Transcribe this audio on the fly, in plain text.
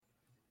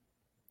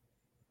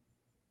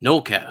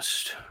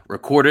Nolecast,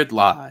 recorded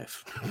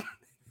live.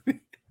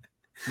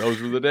 Those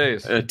were the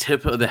days. A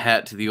tip of the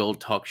hat to the old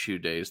talk shoe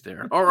days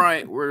there. All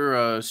right,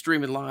 we're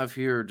streaming live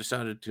here.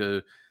 Decided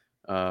to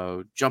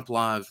jump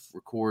live,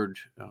 record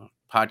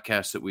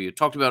podcast that we had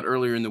talked about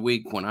earlier in the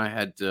week when I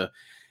had to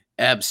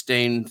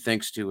abstain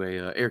thanks to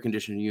a air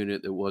conditioning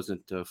unit that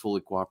wasn't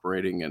fully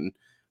cooperating. And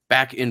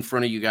back in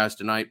front of you guys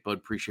tonight, Bud,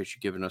 appreciate you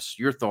giving us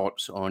your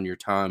thoughts on your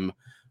time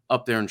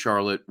up there in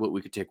Charlotte, what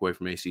we could take away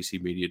from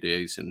ACC Media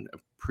Days, and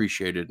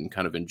appreciated and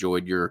kind of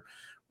enjoyed your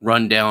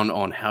rundown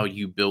on how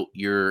you built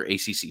your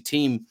ACC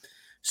team.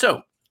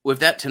 So with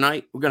that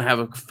tonight, we're going to have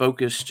a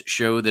focused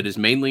show that is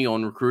mainly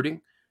on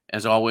recruiting.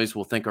 As always,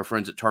 we'll thank our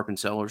friends at Tarpon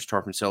Cellars.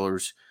 Tarpon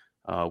Cellars,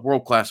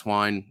 world-class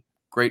wine,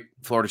 great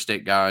Florida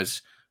State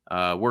guys,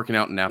 working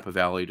out in Napa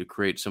Valley to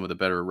create some of the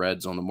better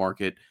reds on the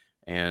market.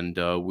 And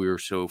we're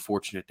so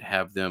fortunate to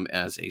have them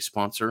as a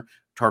sponsor.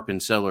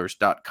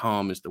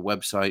 TarponCellars.com is the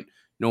website.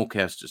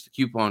 Nolecast is the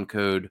coupon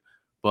code.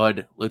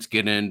 Bud, let's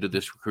get into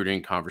this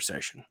recruiting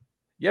conversation.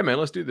 Yeah, man,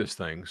 let's do this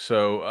thing.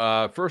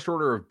 So first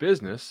order of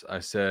business, I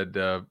said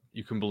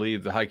you can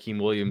believe the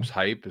Hykeem Williams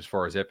hype as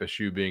far as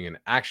FSU being an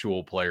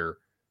actual player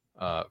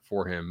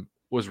for him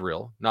was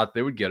real. Not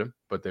they would get him,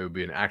 but they would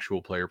be an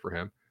actual player for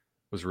him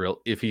was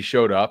real if he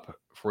showed up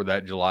for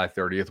that July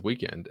 30th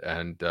weekend.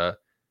 And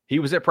he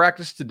was at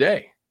practice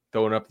today,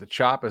 throwing up the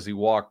chop as he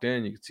walked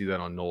in. You can see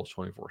that on Noles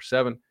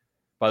 24/7.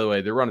 By the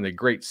way, they're running a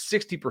great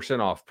 60%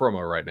 off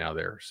promo right now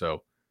there.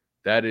 So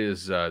that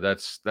is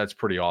that's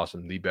pretty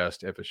awesome. The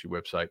best FSU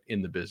website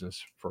in the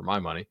business for my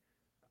money.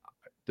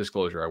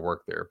 Disclosure, I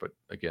work there, but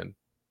again,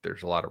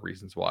 there's a lot of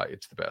reasons why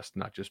it's the best,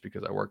 not just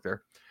because I work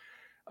there.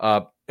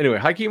 Anyway,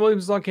 Hykeem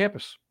Williams is on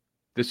campus.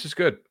 This is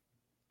good.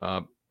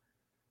 I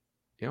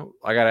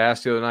got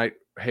asked the other night,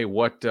 hey,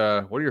 what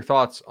are your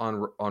thoughts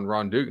on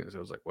Ron Dugans? I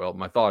was like, well,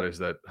 my thought is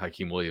that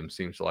Hykeem Williams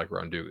seems to like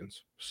Ron Dugans.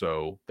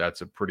 So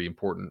that's a pretty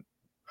important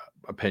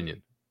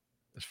opinion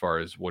as far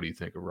as what do you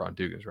think of Ron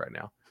Dugans right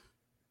now?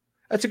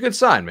 That's a good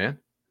sign, man.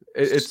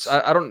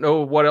 I don't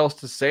know what else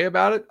to say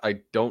about it.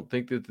 I don't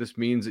think that this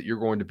means that you're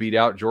going to beat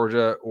out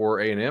Georgia or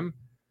A&M,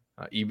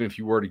 even if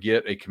you were to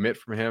get a commit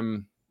from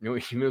him,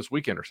 even this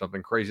weekend or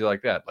something crazy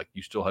like that. Like,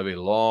 you still have a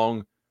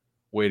long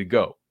way to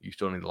go. You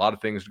still need a lot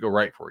of things to go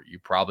right for you. You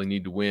probably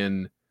need to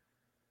win,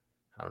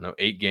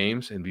 8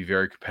 games and be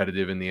very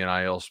competitive in the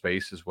NIL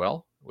space as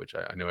well, which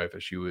I know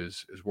FSU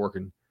is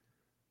working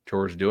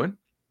towards doing.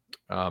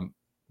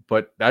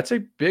 But that's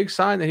a big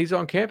sign that he's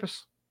on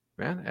campus,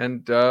 man.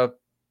 And what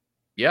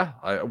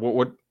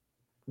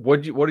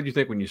did you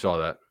think when you saw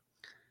that?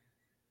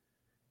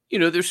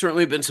 There's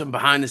certainly been some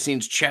behind the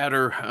scenes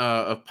chatter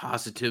of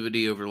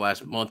positivity over the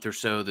last month or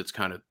so that's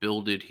kind of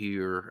builded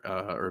here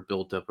or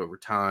built up over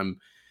time.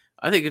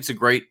 I think it's a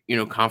great,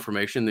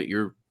 confirmation that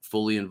you're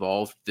fully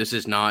involved. This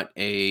is not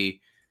a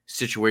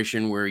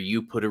situation where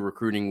you put a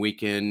recruiting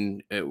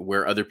weekend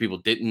where other people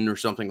didn't or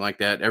something like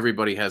that.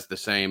 Everybody has the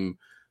same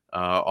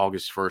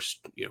August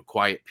 1st,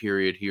 quiet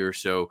period here.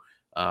 So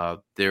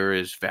there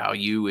is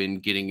value in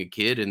getting a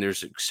kid, and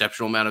there's an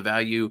exceptional amount of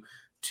value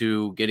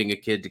to getting a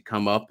kid to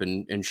come up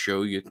and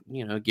show you,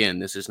 again,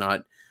 this is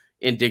not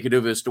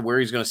indicative as to where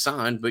he's going to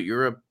sign, but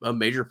you're a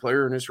major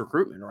player in his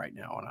recruitment right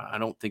now. And I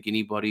don't think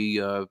anybody,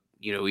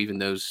 even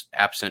those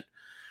absent,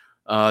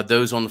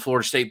 those on the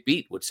Florida State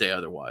beat would say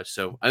otherwise.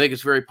 So I think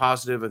it's very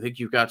positive. I think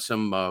you've got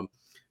some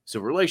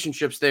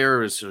relationships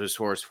there as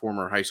far as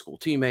former high school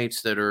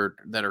teammates that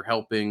are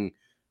helping.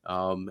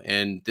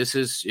 And this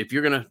is, if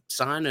you're going to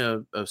sign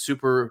a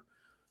super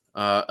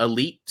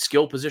elite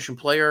skill position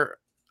player,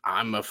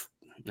 does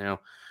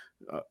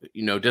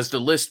the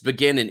list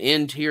begin and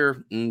end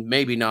here?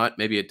 Maybe not.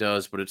 Maybe it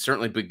does, but it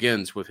certainly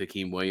begins with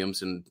Hykeem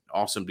Williams, and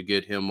awesome to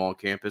get him on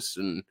campus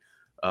and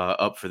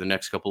up for the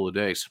next couple of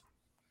days.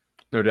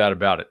 No doubt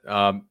about it.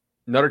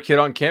 Another kid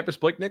on campus,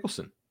 Blake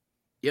Nicholson.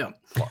 Yeah.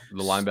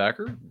 The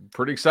linebacker.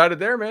 Pretty excited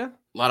there, man.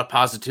 A lot of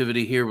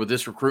positivity here with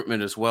this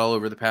recruitment as well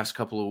over the past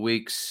couple of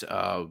weeks.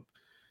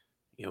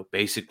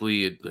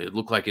 Basically it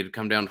looked like it had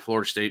come down to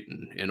Florida State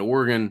and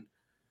Oregon.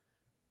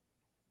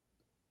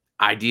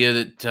 Idea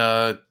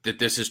that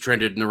this has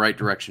trended in the right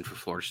direction for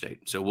Florida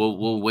State. So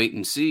we'll wait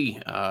and see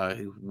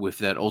if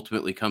that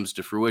ultimately comes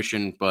to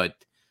fruition. But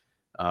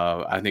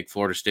I think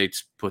Florida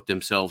State's put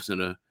themselves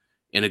in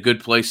a good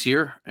place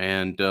here,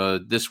 and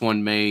this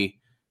one may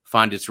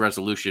find its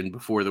resolution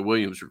before the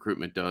Williams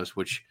recruitment does,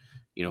 which,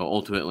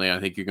 ultimately I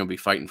think you're going to be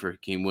fighting for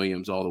Hykeem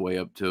Williams all the way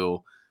up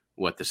till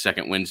the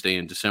second Wednesday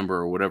in December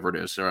or whatever it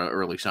is,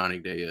 early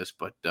signing day is.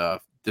 But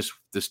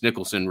this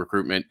Nicholson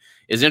recruitment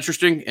is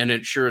interesting, and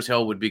it sure as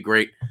hell would be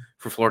great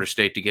for Florida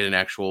State to get an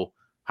actual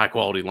high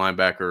quality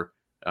linebacker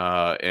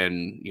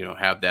and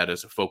have that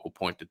as a focal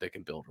point that they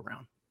can build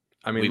around.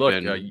 I mean,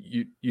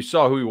 you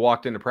saw who he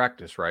walked into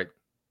practice, right?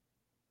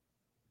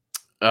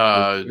 You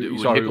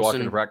saw who he walked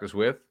into practice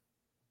with?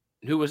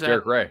 Who was that?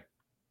 Derek Ray.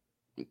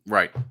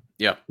 Right.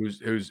 Yeah.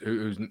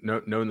 Who's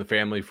known the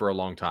family for a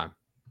long time,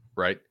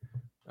 right?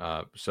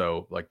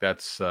 So like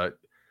that's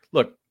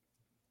look.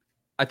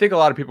 I think a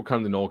lot of people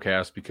come to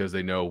Nolecast because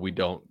they know we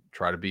don't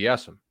try to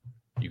BS them.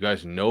 You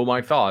guys know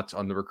my thoughts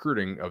on the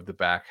recruiting of the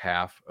back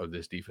half of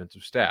this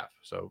defensive staff.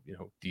 So,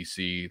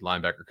 DC,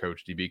 linebacker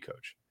coach, DB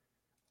coach.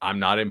 I'm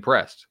not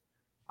impressed.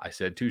 I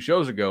said 2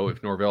 shows ago,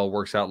 if Norvell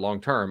works out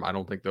long-term, I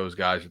don't think those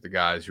guys are the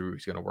guys who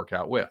he's going to work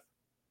out with.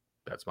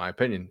 That's my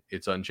opinion.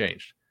 It's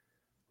unchanged.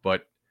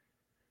 But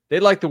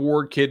they like the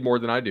Ward kid more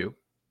than I do.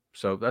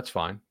 So that's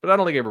fine. But I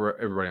don't think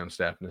everybody on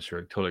staff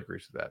necessarily totally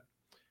agrees with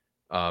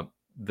that.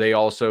 They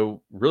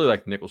also really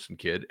like Nicholson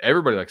kid.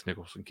 Everybody likes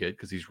Nicholson kid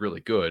because he's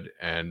really good.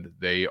 And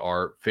they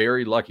are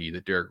very lucky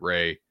that Derek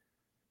Ray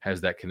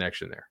has that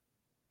connection there.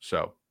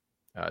 So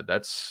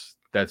that's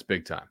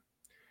big time.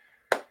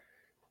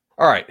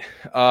 All right.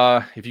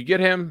 If you get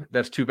him,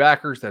 that's 2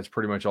 backers. That's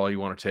pretty much all you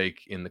want to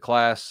take in the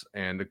class.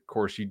 And of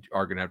course, you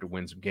are going to have to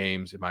win some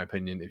games, in my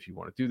opinion, if you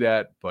want to do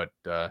that. But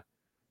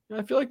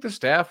I feel like the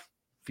staff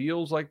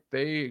feels like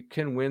they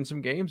can win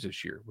some games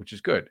this year, which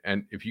is good.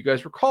 And if you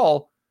guys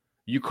recall,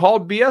 you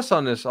called BS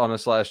on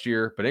us last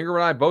year, but Ingram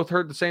and I both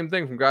heard the same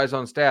thing from guys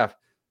on staff.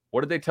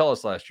 What did they tell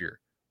us last year?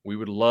 We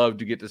would love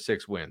to get to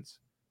 6 wins.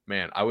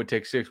 Man, I would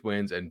take 6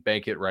 wins and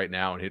bank it right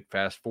now and hit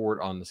fast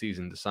forward on the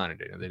season to signing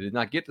day. Now, they did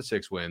not get to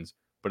 6 wins,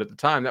 but at the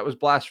time that was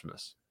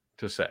blasphemous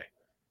to say.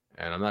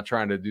 And I'm not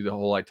trying to do the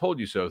whole I told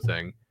you so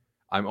thing.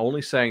 I'm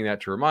only saying that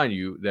to remind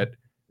you that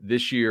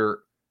this year,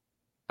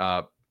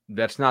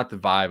 that's not the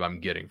vibe I'm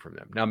getting from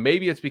them. Now,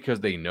 maybe it's because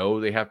they know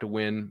they have to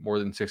win more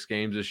than 6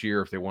 games this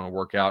year if they want to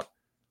work out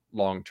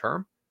long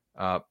term.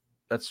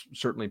 That's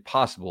certainly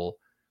possible.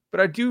 But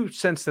I do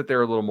sense that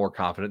they're a little more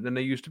confident than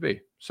they used to be.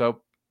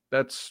 So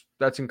that's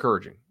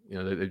encouraging.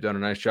 They've done a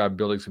nice job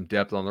building some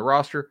depth on the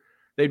roster.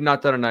 They've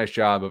not done a nice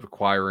job of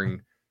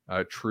acquiring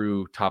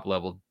true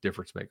top-level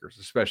difference makers,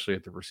 especially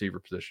at the receiver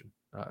position.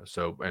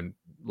 And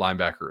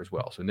linebacker as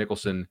well. So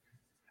Nicholson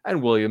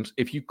and Williams,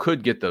 if you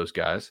could get those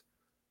guys,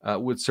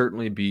 would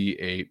certainly be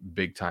a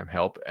big-time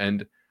help.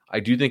 And I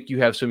do think you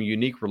have some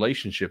unique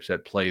relationships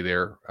at play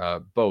there,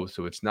 both.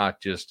 So it's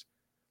not just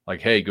like,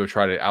 hey, go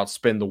try to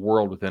outspend the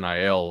world with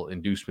NIL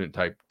inducement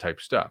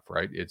type stuff,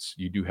 right?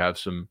 You do have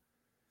some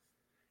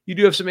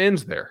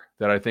ends there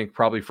that I think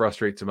probably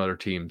frustrate some other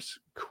teams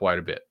quite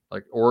a bit.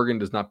 Like Oregon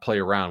does not play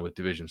around with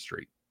Division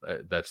Street.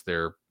 That's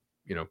their,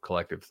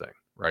 collective thing,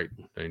 right?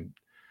 I mean,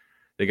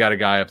 they got a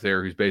guy up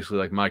there who's basically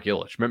like Mike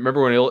Ilitch.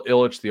 Remember when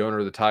Ilitch, the owner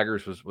of the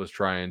Tigers, was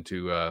trying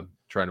to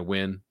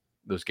win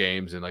those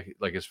games, and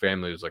like his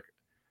family was like,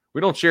 we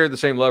don't share the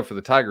same love for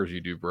the Tigers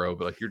you do, bro,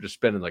 but like you're just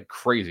spending like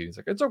crazy. It's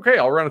like, it's okay.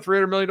 I'll run a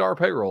 $300 million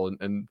payroll,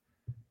 and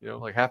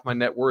like half my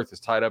net worth is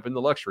tied up in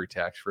the luxury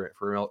tax for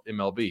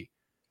MLB.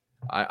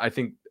 I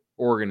think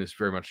Oregon is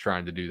very much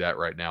trying to do that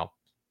right now,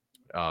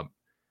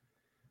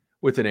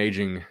 with an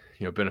aging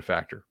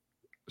benefactor.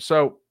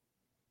 So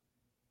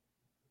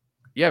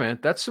yeah, man,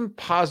 that's some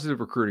positive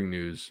recruiting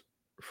news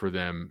for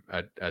them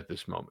at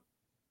this moment.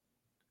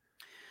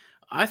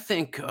 I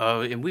think,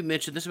 and we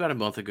mentioned this about a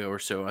month ago or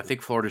so, I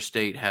think Florida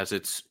State has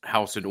its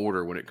house in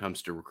order when it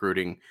comes to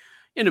recruiting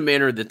in a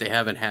manner that they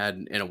haven't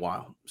had in a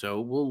while. So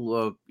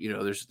we'll,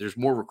 there's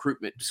more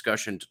recruitment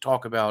discussion to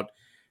talk about.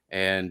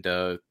 And,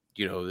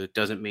 it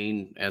doesn't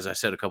mean, as I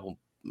said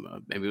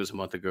maybe it was a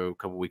month ago, a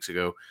couple weeks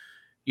ago,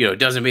 it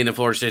doesn't mean that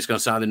Florida State's going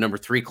to sign the number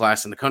 3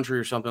 class in the country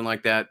or something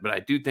like that. But I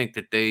do think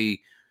that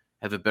they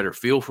have a better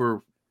feel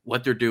for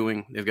what they're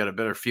doing. They've got a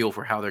better feel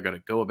for how they're going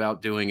to go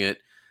about doing it.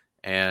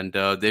 And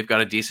they've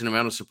got a decent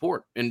amount of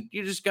support. And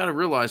you just got to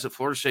realize that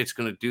Florida State's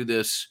going to do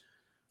this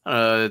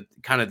kind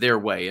of their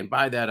way. And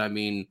by that, I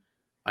mean,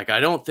 like, I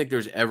don't think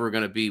there's ever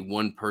going to be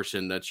one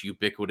person that's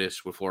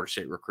ubiquitous with Florida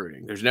State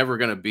recruiting. There's never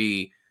going to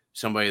be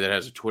somebody that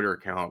has a Twitter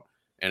account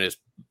and is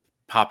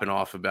popping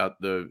off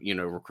about the,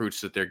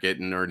 recruits that they're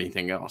getting or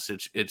anything else.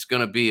 It's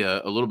going to be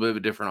a little bit of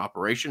a different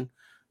operation.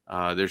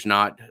 There's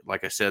not,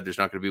 like I said, there's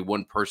not going to be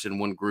one person,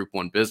 one group,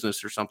 one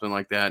business or something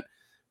like that.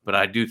 But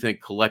I do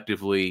think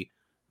collectively,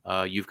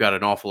 you've got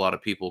an awful lot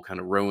of people kind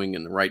of rowing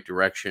in the right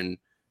direction,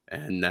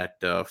 and that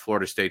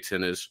Florida State's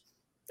in as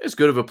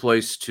good of a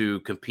place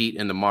to compete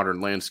in the modern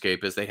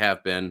landscape as they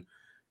have been.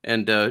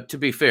 And to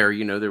be fair,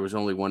 there was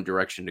only one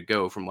direction to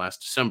go from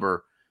last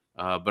December,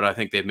 but I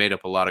think they've made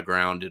up a lot of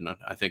ground, and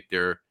I think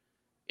they're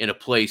in a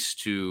place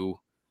to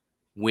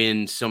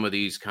win some of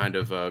these kind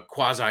of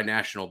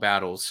quasi-national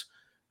battles.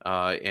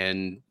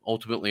 And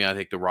ultimately, I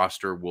think the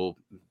roster will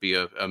be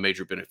a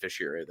major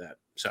beneficiary of that.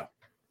 So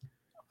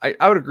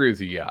I would agree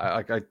with you.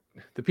 Yeah,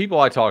 the people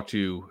I talk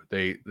to,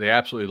 they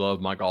absolutely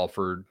love Mike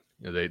Alford.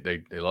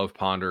 They love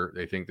Ponder.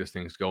 They think this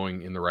thing's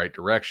going in the right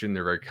direction.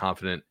 They're very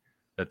confident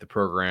that the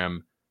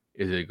program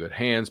is in good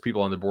hands.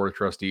 People on the board of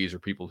trustees are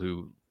people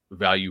who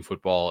value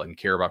football and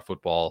care about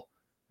football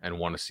and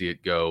want to see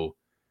it go.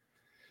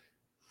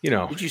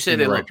 Did you say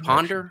they love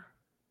Ponder?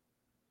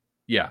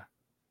 Yeah,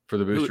 for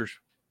the boosters.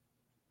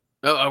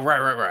 Oh,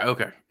 right.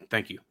 Okay,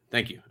 thank you.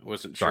 I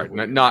wasn't sure.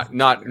 Sorry,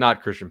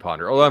 not Christian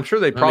Ponder. Although I'm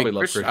sure they probably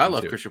love Christian. I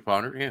love Christian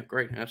Ponder. Yeah,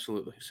 great,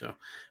 absolutely. So,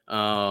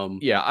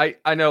 yeah,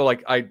 I know.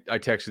 Like I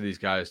texted these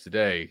guys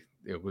today.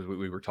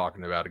 We were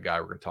talking about a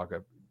guy we're going to talk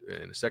about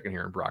in a second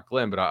here in Brock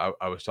Glenn, but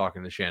I was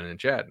talking to Shannon and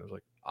Chad, and I was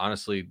like,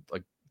 honestly,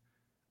 like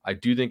I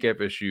do think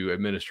FSU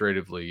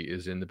administratively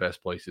is in the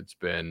best place it's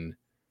been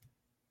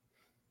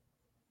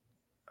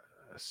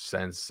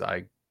since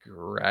I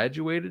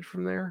graduated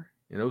from there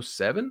in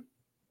 2007,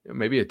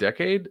 maybe a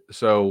decade.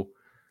 So,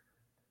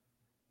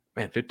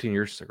 man, 15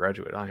 years since I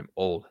graduated. I am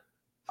old.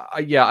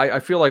 I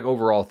feel like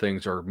overall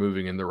things are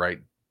moving in the right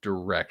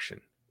direction.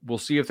 We'll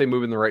see if they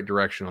move in the right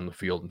direction on the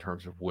field in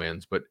terms of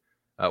wins. But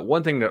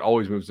one thing that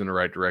always moves in the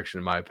right direction,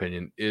 in my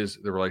opinion, is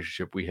the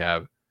relationship we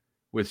have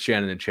with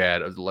Shannon and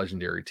Chad of the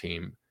legendary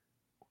team.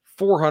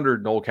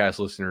 400 Nolecast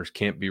listeners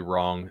can't be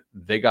wrong.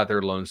 They got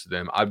their loans to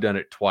them. I've done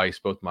it twice,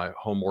 both my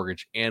home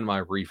mortgage and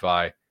my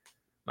refi.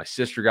 My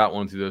sister got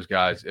one through those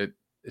guys.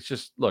 It's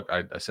just, look,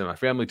 I send my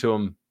family to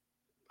them.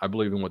 I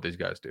believe in what these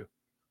guys do.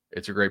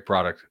 It's a great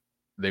product.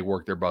 They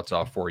work their butts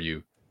off for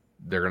you.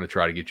 They're going to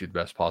try to get you the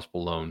best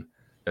possible loan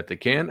that they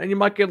can. And you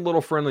might get a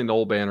little friendly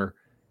Nole banner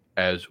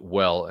as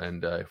well.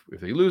 And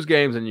if they lose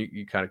games, then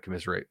you kind of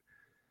commiserate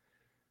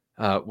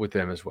with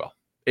them as well.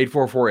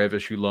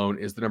 844-FSU loan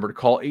is the number to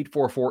call.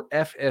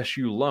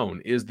 844-FSU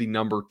loan is the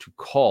number to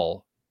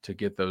call to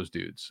get those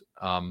dudes.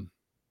 I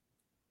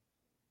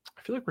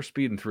feel like we're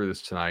speeding through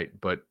this tonight,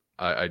 but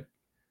there's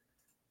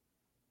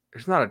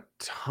not a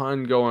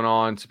ton going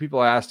on. So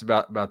people asked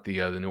about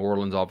the New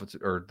Orleans offense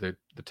or the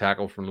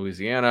tackle from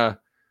Louisiana,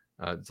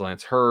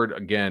 Lance Heard.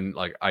 Again,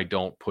 like, I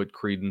don't put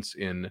credence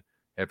in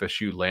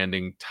FSU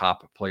landing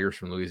top players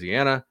from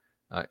Louisiana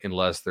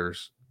unless they're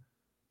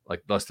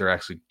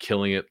actually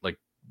killing it, like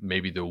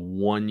maybe the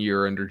 1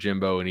 year under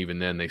Jimbo, and even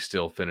then they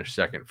still finished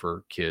second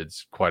for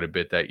kids quite a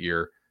bit that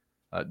year.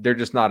 They're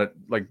just not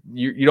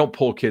you don't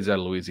pull kids out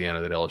of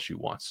Louisiana that LSU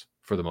wants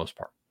for the most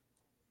part,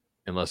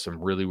 unless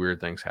some really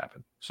weird things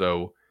happen.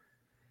 So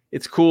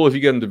it's cool if you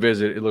get them to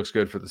visit. It looks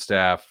good for the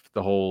staff.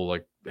 The whole,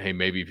 like, hey,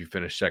 maybe if you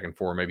finish second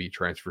four, maybe he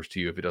transfers to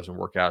you if it doesn't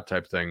work out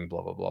type thing,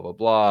 blah, blah, blah, blah,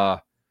 blah.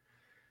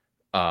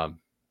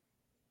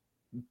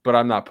 But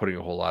I'm not putting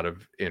a whole lot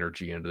of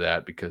energy into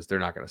that because they're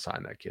not going to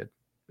sign that kid,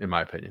 in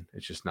my opinion.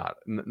 It's just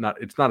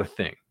it's not a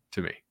thing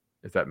to me,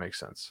 if that makes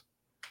sense.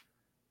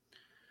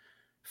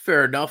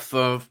 Fair enough.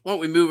 Why don't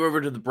we move over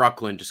to the Brock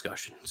Glenn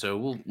discussion?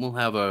 So we'll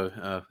have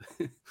a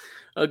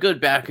good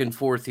back and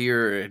forth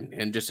here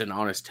and just an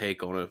honest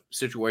take on a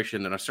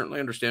situation that I certainly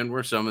understand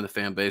where some of the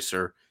fan base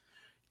are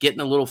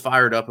getting a little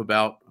fired up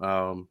about.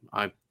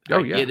 I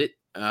get it.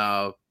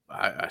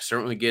 I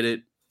certainly get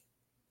it.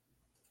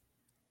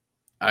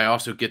 I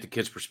also get the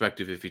kid's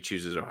perspective if he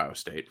chooses Ohio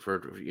State.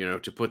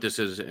 To put this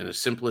in as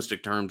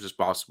simplistic terms as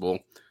possible,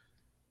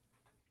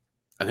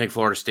 I think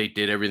Florida State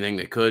did everything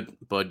they could,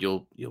 but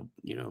you'll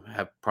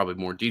have probably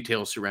more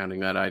details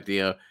surrounding that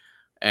idea.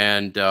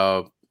 And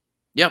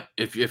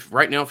if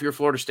right now, if you're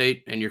Florida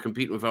State and you're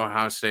competing with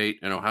Ohio State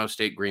and Ohio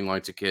State green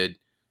lights a kid,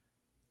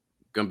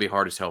 going to be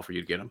hard as hell for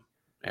you to get him.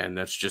 And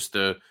that's just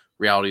the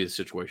reality of the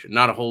situation.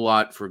 Not a whole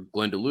lot for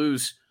Glenn to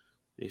lose.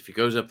 If he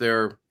goes up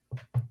there,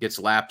 gets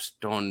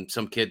lapsed on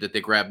some kid that they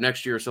grab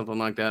next year or something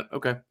like that,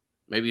 okay,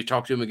 maybe you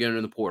talk to him again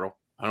in the portal.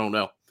 I don't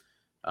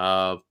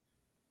know.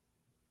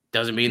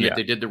 Doesn't mean that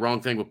they did the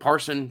wrong thing with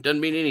Parson. Doesn't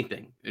mean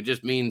anything. It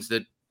just means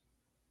that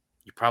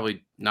you're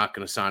probably not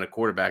going to sign a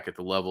quarterback at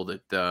the level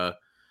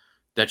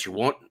that you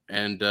want.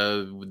 And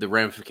the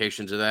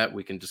ramifications of that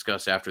we can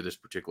discuss after this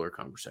particular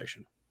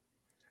conversation.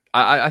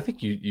 I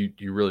think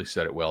you really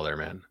said it well there,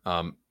 man.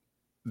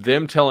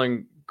 Them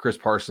telling Chris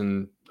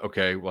Parson,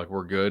 okay, like,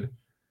 we're good,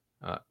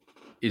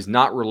 is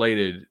not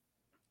related,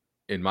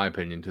 in my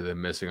opinion, to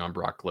them missing on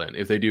Brock Glenn.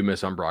 If they do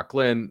miss on Brock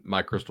Glenn,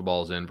 my crystal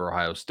ball is in for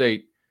Ohio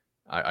State.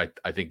 I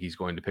think he's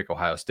going to pick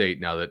Ohio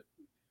State now that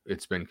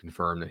it's been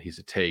confirmed that he's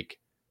a take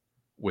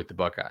with the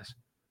Buckeyes.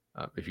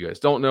 If you guys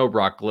don't know,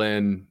 Brock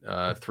Glenn,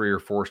 3 or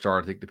 4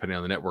 star, I think, depending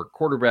on the network,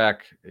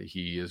 quarterback.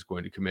 He is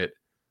going to commit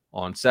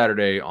on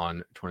Saturday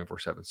on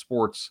 24/7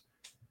 Sports.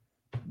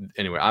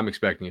 Anyway, I'm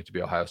expecting it to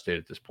be Ohio State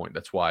at this point.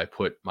 That's why I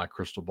put my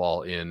crystal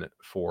ball in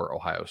for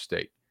Ohio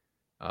State.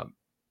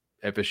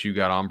 FSU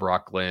got on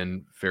Brock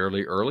Glenn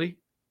fairly early.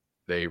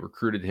 They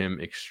recruited him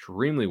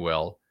extremely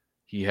well.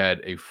 He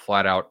had a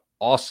flat-out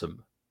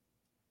awesome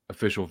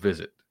official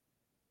visit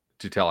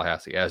to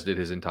Tallahassee, as did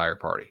his entire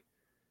party.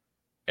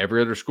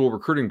 Every other school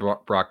recruiting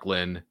Brock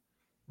Glenn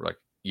were like,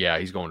 yeah,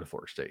 he's going to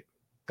Florida State.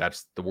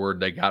 That's the word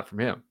they got from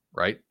him,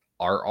 right?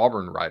 Our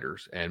Auburn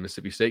writers and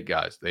Mississippi State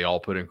guys, they all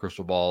put in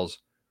crystal balls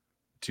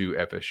to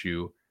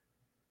FSU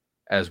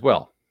as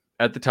well.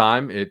 At the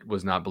time, it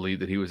was not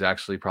believed that he was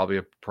actually probably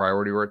a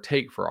priority or a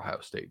take for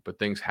Ohio State, but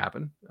things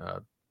happen.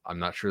 I'm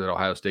not sure that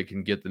Ohio State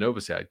can get the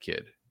Novosad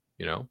kid,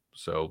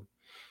 so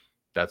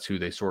that's who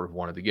they sort of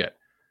wanted to get.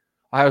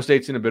 Ohio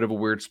State's in a bit of a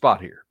weird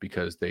spot here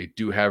because they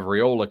do have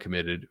Raiola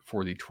committed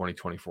for the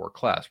 2024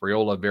 class.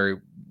 Raiola very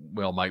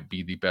well might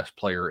be the best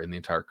player in the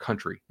entire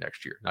country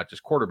next year, not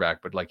just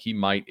quarterback, but like he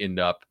might end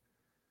up,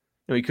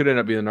 he could end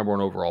up being the number 1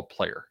 overall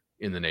player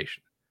in the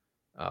nation.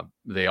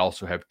 They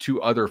also have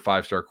 2 other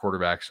 5-star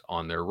quarterbacks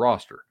on their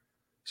roster.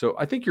 So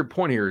I think your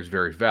point here is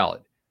very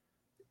valid.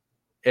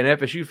 An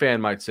FSU fan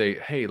might say,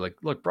 hey,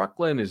 look, Brock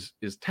Glenn is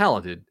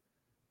talented,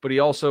 but he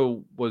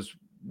also was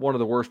one of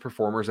the worst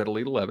performers at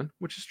Elite 11,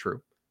 which is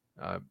true.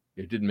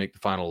 It didn't make the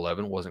final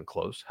 11. Wasn't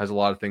close. Has a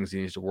lot of things he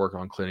needs to work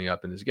on cleaning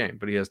up in his game,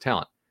 but he has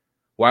talent.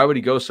 Why would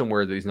he go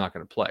somewhere that he's not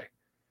going to play?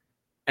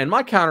 And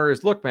my counter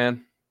is, look,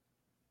 man,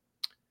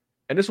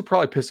 and this will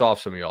probably piss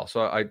off some of y'all,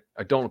 so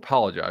I don't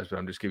apologize, but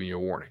I'm just giving you a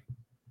warning.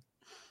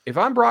 If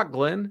I'm Brock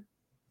Glenn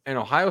and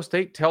Ohio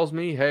State tells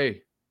me,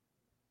 hey,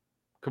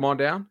 come on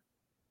down,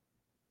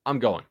 I'm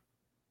going.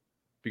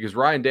 Because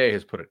Ryan Day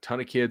has put a ton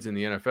of kids in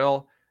the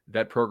NFL.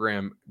 That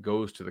program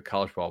goes to the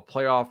college football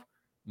playoff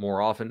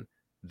more often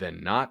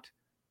than not.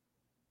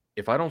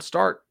 If I don't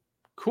start,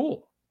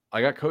 cool.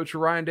 I got coached for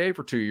Ryan Day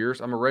for 2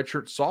 years. I'm a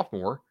redshirt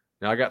sophomore.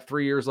 Now I got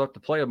 3 years left to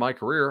play of my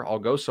career. I'll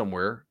go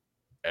somewhere.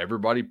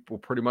 Everybody will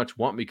pretty much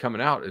want me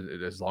coming out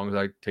as long as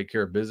I take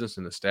care of business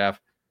and the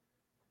staff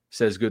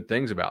says good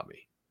things about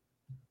me.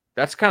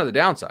 That's kind of the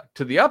downside.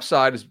 To the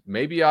upside is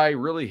maybe I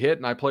really hit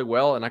and I play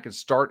well and I can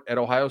start at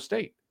Ohio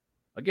State.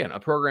 Again, a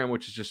program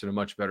which is just in a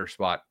much better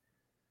spot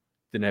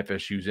than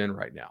FSU's in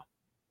right now.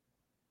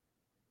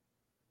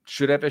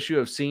 Should FSU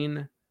have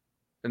seen,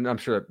 and I'm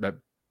sure that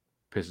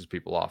pisses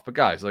people off, but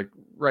guys, like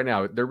right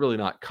now, they're really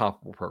not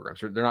comparable programs.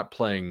 They're not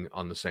playing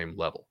on the same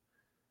level.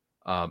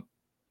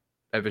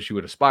 FSU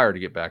would aspire to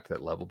get back to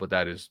that level, but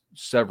that is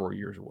several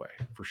years away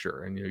for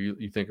sure. And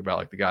you think about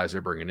like the guys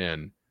they're bringing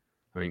in.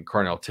 I mean,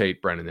 Carnell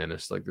Tate, Brennan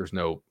Ennis, like there's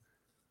no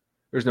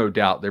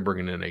doubt they're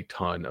bringing in a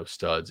ton of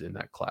studs in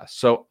that class.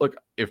 So look,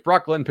 if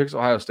Brock Glenn picks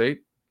Ohio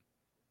State,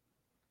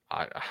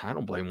 I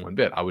don't blame him one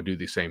bit. I would do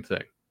the same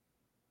thing.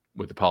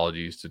 With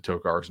apologies to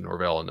Tokars and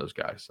Norvell and those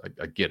guys.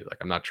 I get it. Like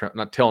I'm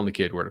not telling the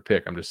kid where to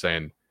pick. I'm just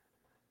saying,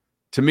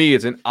 to me,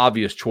 it's an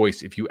obvious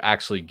choice if you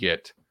actually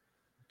get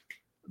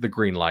the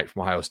green light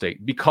from Ohio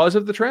State because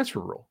of the transfer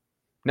rule.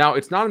 Now,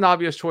 it's not an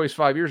obvious choice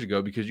 5 years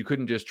ago because you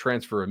couldn't just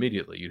transfer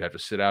immediately. You'd have to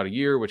sit out a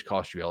year, which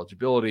costs you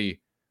eligibility.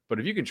 But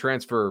if you can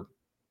transfer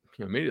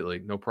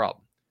immediately, no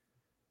problem.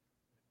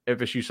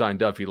 FSU signed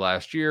Duffy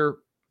last year.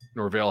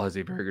 Norvell has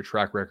a very good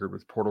track record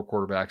with portal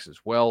quarterbacks as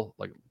well.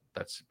 Like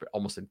that's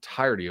almost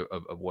entirety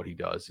of what he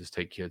does is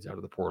take kids out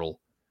of the portal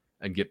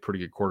and get pretty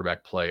good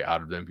quarterback play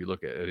out of them. If you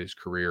look at his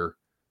career,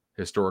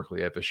 historically,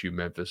 FSU,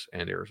 Memphis,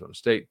 and Arizona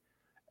State.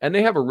 And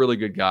they have a really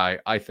good guy,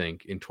 I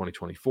think, in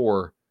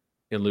 2024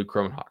 in Luke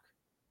Kromenhoek.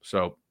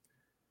 So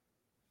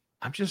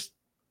I'm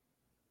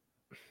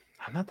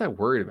not that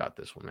worried about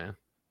this one, man.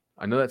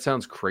 I know that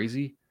sounds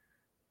crazy.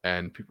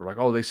 And people are like,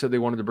 oh, they said they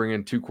wanted to bring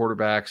in 2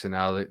 quarterbacks, and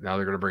now they're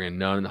going to bring in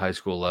none in the high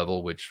school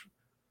level, which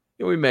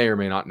we may or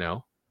may not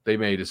know. They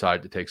may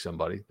decide to take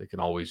somebody. They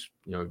can always,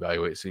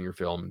 evaluate senior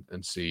film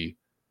and see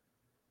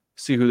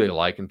who they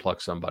like and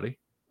pluck somebody.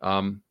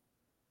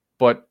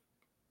 But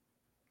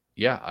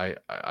yeah,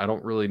 I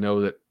don't really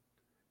know that.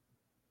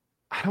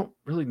 I don't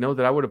really know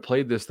that I would have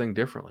played this thing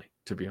differently,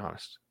 to be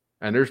honest.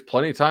 And there's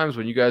plenty of times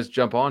when you guys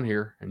jump on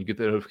here and you get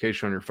the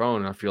notification on your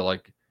phone, and I feel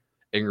like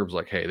Ingram's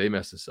like, hey, they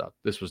messed this up.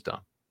 This was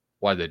dumb.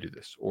 Why'd they do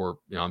this? Or,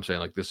 I'm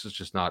saying like, this is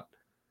just not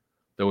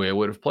the way I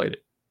would have played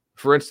it.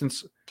 For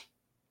instance,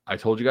 I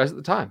told you guys at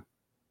the time,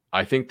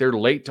 I think they're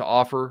late to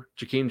offer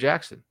Jakeem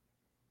Jackson.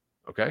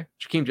 Okay?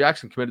 Jakeem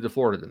Jackson committed to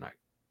Florida tonight.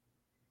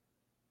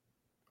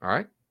 All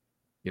right?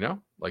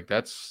 Like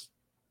that's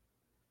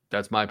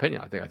my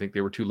opinion. I think they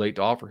were too late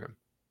to offer him.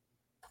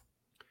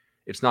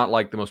 It's not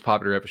like the most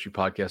popular FSU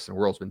podcast in the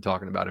world's been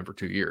talking about him for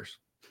 2 years.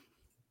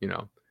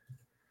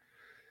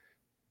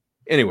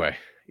 Anyway,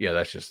 yeah,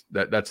 that's just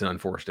that's an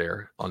unforced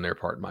error on their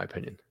part, in my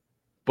opinion.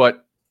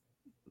 But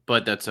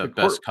that's a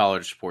best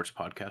college sports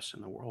podcast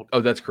in the world.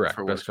 Oh, that's correct.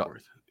 For best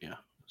worth. Yeah.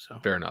 So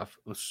fair enough.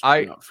 Let's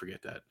not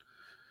forget that.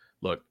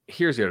 Look,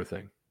 here's the other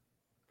thing.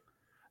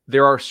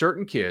 There are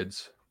certain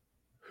kids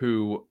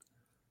who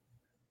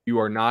you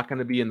are not going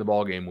to be in the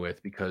ballgame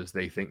with because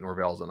they think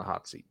Norvell's on the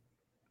hot seat.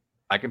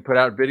 I can put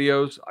out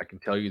videos. I can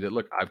tell you that,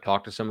 look, I've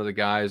talked to some of the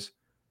guys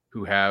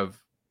who have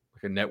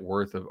like a net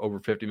worth of over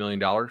 $50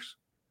 million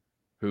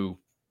who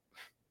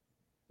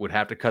would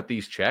have to cut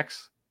these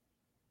checks.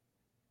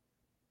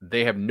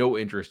 They have no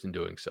interest in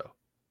doing so.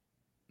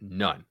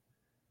 None.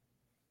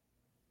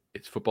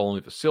 It's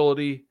football-only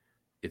facility.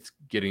 It's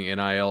getting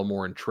NIL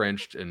more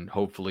entrenched and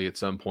hopefully at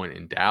some point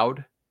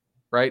endowed,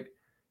 right?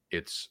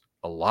 It's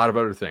a lot of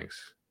other things.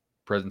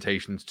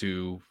 Presentations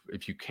to,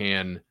 if you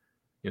can,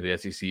 the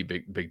SEC,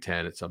 Big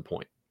Ten at some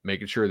point.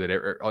 Making sure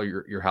that all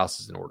your house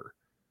is in order.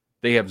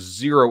 They have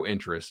zero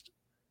interest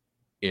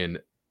in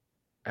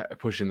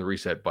pushing the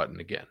reset button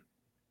again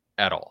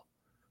at all.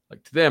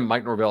 Like to them,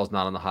 Mike Norvell is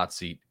not on the hot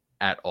seat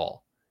at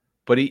all.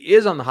 But he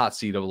is on the hot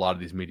seat of a lot of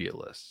these media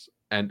lists.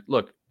 And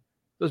look,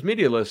 those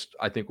media lists,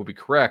 I think, will be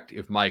correct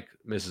if Mike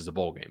misses a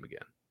bowl game again.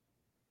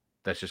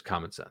 That's just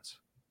common sense,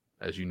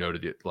 as you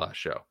noted it last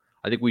show.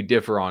 I think we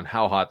differ on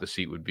how hot the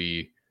seat would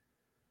be,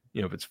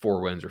 if it's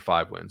 4 wins or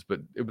 5 wins, but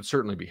it would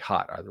certainly be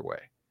hot either way.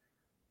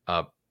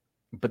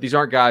 But these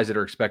aren't guys that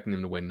are expecting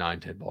them to win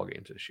 9-10 ball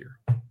games this year.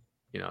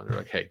 They're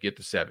like, hey, get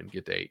to 7,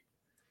 get to 8,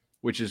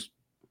 which is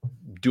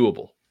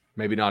doable.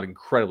 Maybe not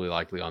incredibly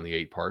likely on the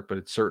 8 part, but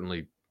it's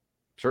certainly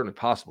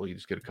possible. You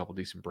just get a couple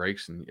decent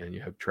breaks and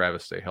you have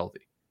Travis stay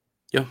healthy.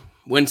 Yeah.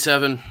 Win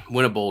 7,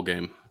 win a bowl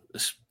game.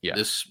 This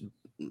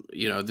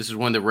this is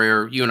one of the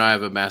rare. You and I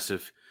have a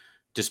massive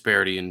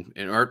disparity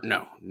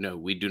no,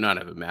 we do not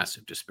have a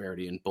massive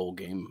disparity in bowl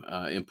game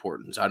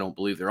importance. I don't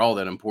believe they're all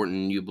that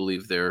important. You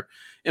believe their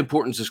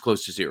importance is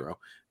close to zero.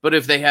 But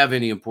if they have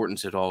any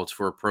importance at all, it's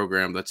for a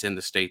program that's in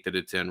the state that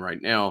it's in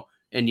right now.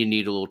 And you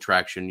need a little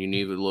traction. You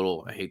need a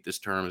little, I hate this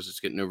term as it's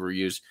getting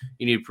overused.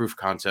 You need proof of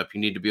concept. You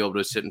need to be able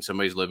to sit in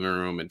somebody's living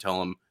room and tell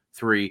them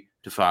 3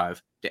 to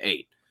 5 to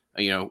 8.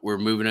 We're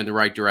moving in the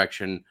right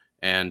direction.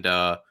 And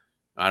I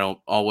don't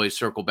always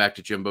circle back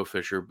to Jimbo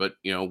Fisher, but,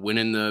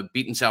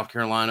 beating South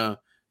Carolina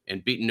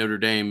and beating Notre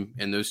Dame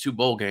in those 2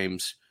 bowl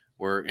games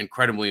were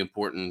incredibly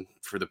important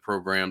for the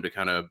program to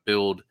kind of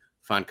build,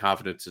 find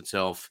confidence in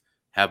itself,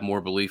 have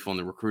more belief on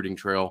the recruiting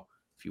trail,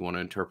 if you want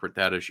to interpret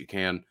that as you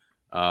can.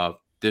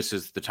 This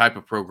is the type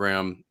of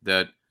program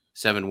that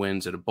 7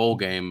 wins at a bowl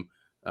game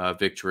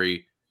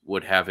victory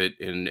would have it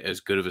in as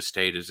good of a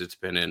state as it's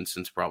been in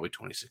since probably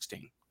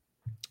 2016.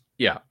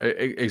 Yeah,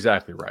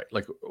 exactly right.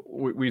 Like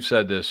we've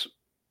said this,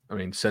 I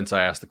mean, since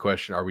I asked the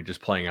question, are we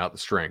just playing out the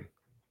string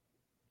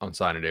on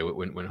signing day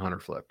when Hunter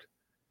flipped?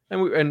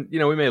 And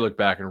we may look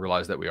back and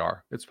realize that we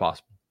are. It's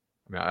possible.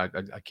 I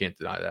mean, I can't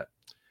deny that.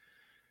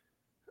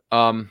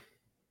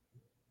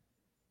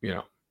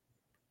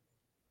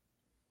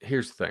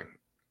 Here's the thing.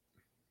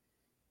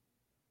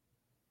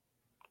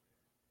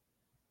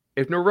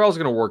 If Norvell's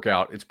going to work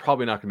out, it's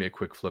probably not going to be a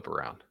quick flip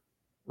around,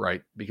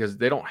 right? Because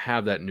they don't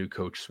have that new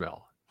coach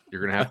smell. You're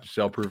going to have to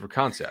sell proof of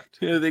concept.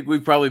 I think we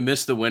probably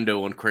missed the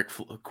window on quick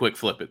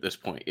flip at this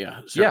point.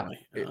 Yeah, certainly.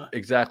 Yeah,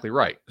 exactly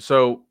right.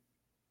 So,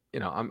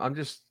 I'm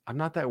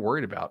not that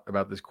worried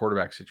about this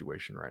quarterback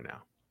situation right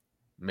now.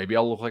 Maybe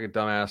I'll look like a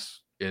dumbass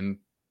in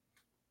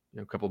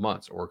a couple of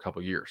months or a couple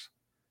of years.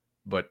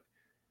 But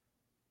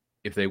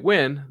if they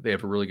win, they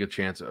have a really good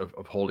chance of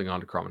holding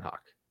on to Crum and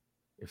Huck.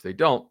 If they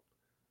don't,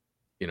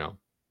 and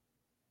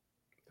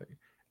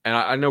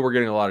I know we're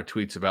getting a lot of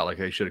tweets about like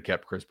they should have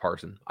kept Chris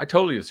Parson. I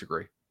totally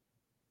disagree.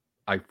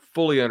 I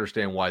fully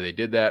understand why they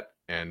did that,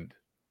 and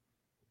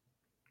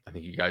I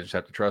think you guys just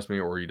have to trust me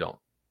or you don't.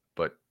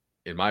 But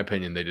in my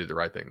opinion, they did the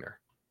right thing there.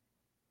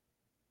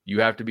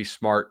 You have to be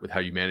smart with how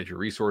you manage your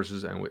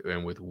resources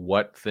and with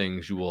what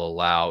things you will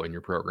allow in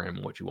your program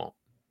and what you won't.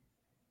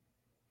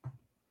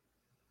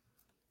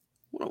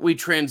 Why don't we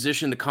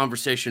transition the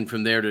conversation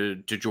from there to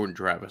Jordan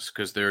Travis,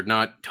 because they're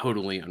not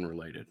totally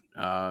unrelated.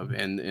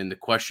 And the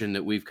question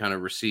that we've kind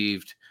of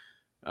received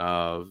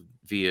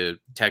via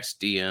text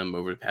DM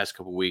over the past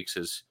couple of weeks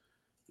is,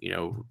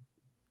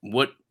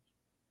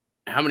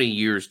 how many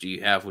years do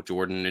you have with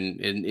Jordan,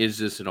 and is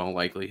this in all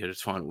likelihood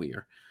his final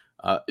year?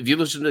 If you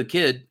listen to the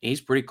kid, he's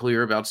pretty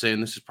clear about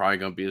saying this is probably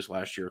going to be his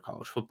last year of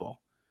college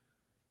football.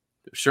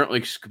 There certainly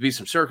could be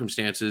some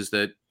circumstances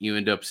that you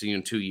end up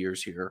seeing 2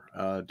 years here,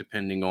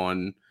 depending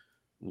on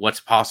what's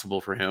possible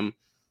for him,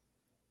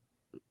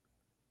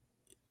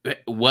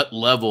 what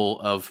level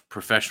of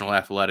professional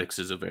athletics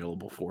is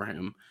available for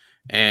him.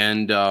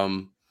 And,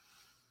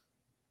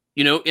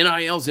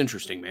 NIL is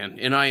interesting, man.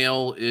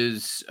 NIL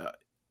is,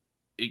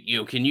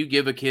 can you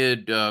give a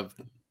kid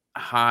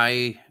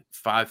high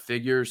 5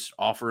 figures,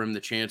 offer him the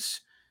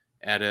chance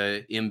at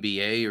a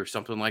MBA or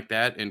something like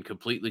that, and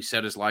completely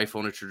set his life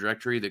on a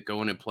trajectory that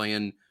going and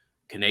playing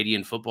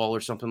Canadian football or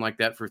something like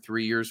that for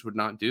 3 years would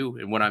not do?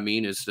 And what I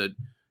mean is that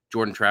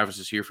Jordan Travis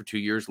is here for 2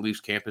 years,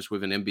 leaves campus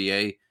with an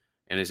MBA,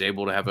 and is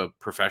able to have a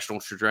professional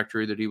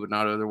trajectory that he would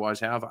not otherwise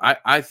have.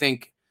 I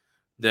think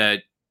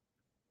that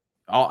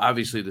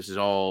obviously this is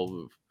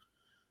all,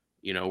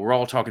 we're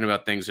all talking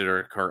about things that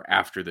occur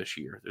after this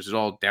year. This is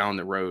all down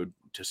the road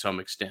to some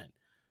extent.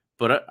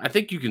 But I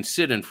think you can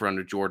sit in front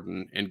of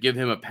Jordan and give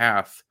him a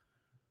path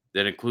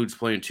that includes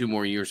playing 2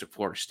 more years at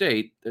Florida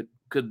State that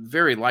could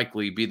very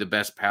likely be the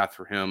best path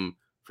for him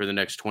for the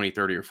next 20,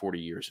 30, or 40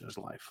 years in his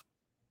life.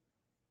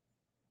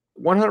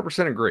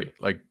 100% agree.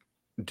 Like,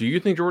 do you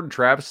think Jordan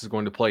Travis is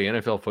going to play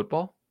NFL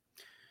football?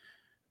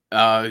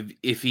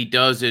 If he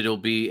does, it'll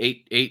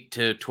be 8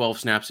 to 12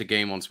 snaps a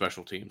game on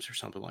special teams or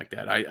something like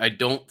that. I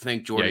don't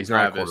think Jordan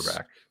Travis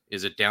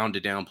is a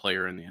down-to-down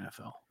player in the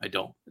NFL. I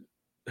don't.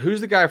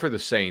 Who's the guy for the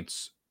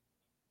Saints?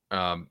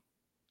 Who's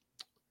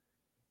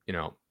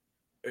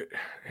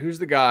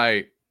the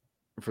guy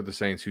for the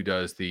Saints who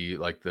does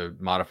the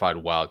modified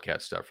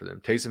Wildcat stuff for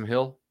them? Taysom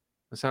Hill?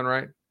 That sound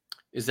right?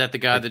 Is that the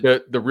guy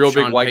that the real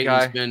Sean big white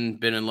Payton's guy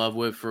been in love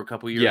with for a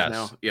couple of years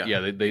now? Yeah.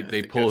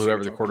 They pull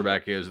whoever the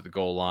quarterback is at the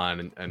goal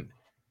line, and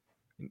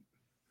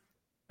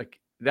like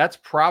that's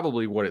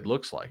probably what it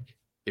looks like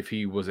if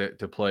he was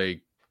to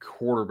play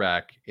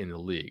quarterback in the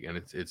league, and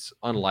it's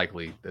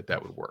unlikely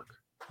that would work,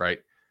 right?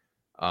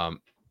 I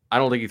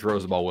don't think he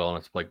throws the ball well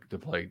enough to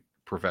play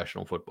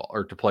professional football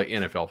or to play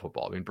NFL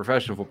football. I mean,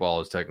 professional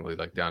football is technically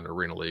like down to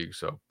arena league,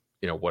 so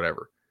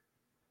whatever.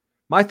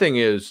 My thing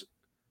is,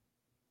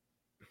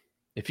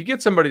 if you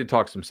get somebody to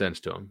talk some sense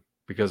to him,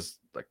 because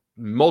like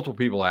multiple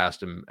people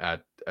asked him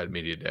at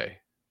media day,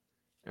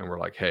 and we're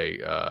like, hey,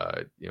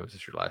 is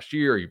this your last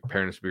year? Are you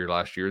preparing this to be your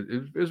last year?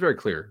 It was very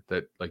clear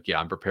that like, yeah,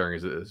 I'm preparing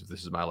as if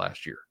this is my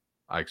last year.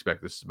 I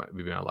expect this to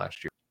be my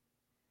last year.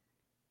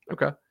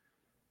 Okay. Okay.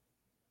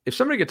 if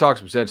somebody could talk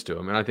some sense to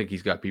him, and I think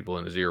he's got people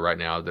in his ear right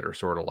now that are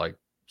sort of like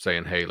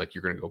saying, hey, like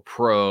you're going to go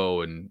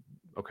pro, and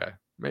okay,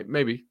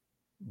 maybe.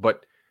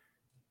 But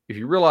if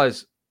you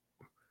realize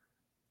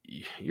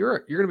you're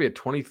going to be a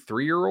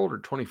 23-year-old or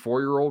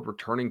 24-year-old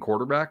returning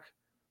quarterback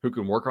who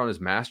can work on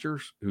his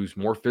masters, who's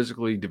more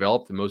physically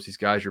developed than most of these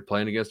guys you're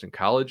playing against in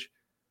college,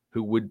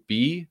 who would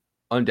be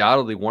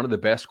undoubtedly one of the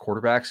best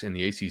quarterbacks in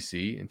the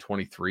ACC in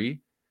 23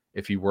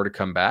 if he were to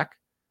come back.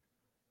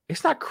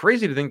 It's not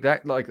crazy to think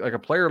that like a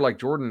player like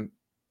Jordan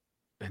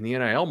in the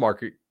NIL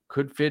market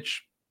could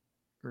fetch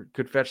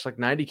like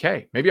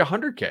 90K, maybe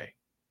 100K,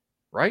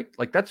 right?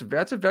 Like that's a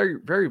very,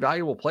 very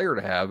valuable player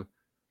to have,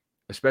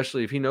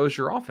 especially if he knows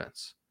your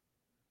offense.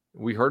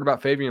 We heard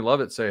about Fabian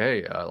Lovett say,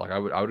 hey, like I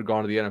would have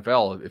gone to the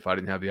NFL if I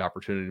didn't have the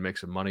opportunity to make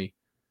some money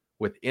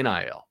with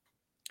NIL.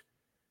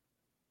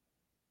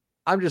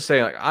 I'm just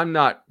saying, like, I'm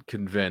not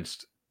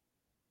convinced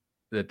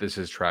that this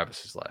is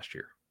Travis's last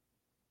year.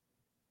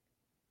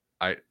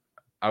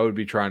 I would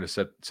be trying to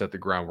set the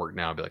groundwork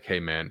now and be like,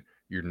 hey man,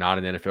 you're not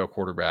an NFL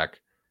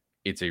quarterback.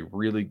 It's a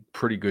really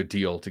pretty good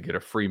deal to get a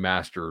free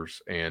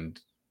masters and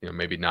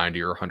maybe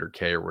 90 or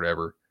 100K or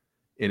whatever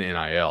in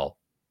NIL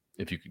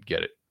if you could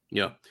get it.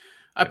 Yeah.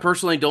 I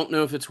personally don't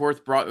know if it's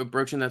worth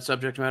broaching that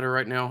subject matter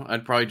right now.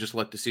 I'd probably just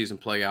let the season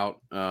play out.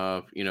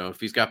 If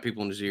he's got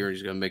people in his ear,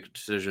 he's going to make a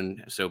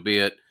decision, so be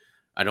it.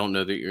 I don't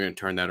know that you're going to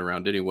turn that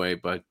around anyway,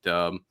 but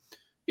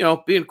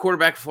being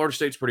quarterback for Florida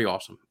State's pretty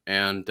awesome.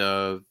 And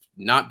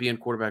not being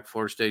quarterback for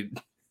Florida State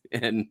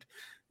and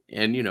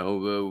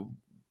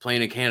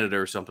playing in Canada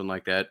or something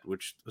like that,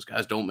 which those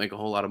guys don't make a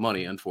whole lot of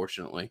money,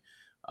 unfortunately,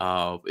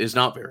 is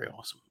not very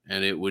awesome.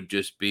 And it would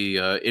just be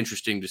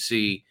interesting to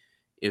see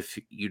if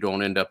you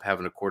don't end up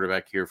having a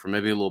quarterback here for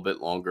maybe a little bit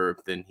longer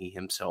than he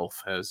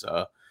himself has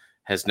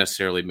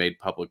necessarily made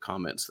public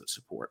comments that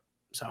support.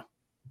 So,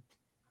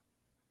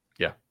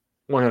 yeah,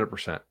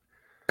 100%.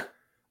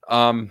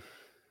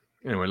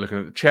 Anyway, looking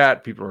at the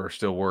chat, people are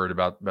still worried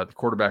about the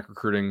quarterback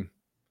recruiting.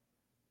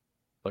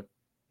 Look,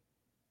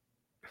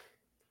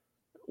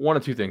 one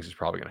of two things is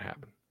probably going to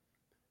happen.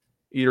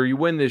 Either you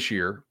win this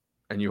year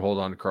and you hold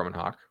on to Carmen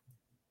Hawk,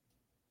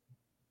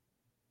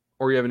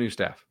 or you have a new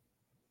staff,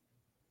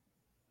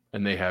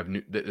 and they have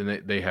new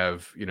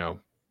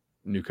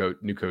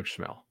coach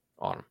smell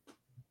on them,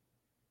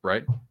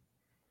 right?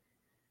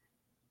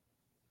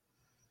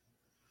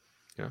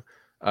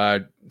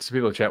 Some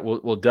people in chat,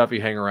 will Duffy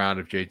hang around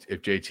if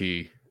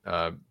JT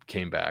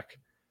came back?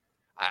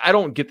 I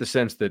don't get the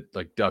sense that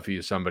like Duffy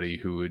is somebody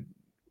who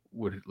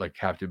would like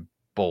have to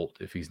bolt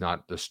if he's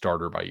not the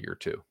starter by year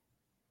 2,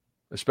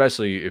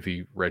 especially if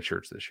he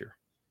redshirts this year.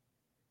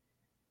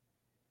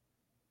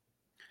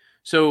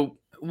 So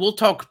we'll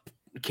talk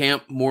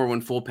camp more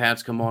when full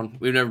pads come on.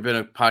 We've never been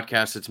a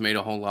podcast that's made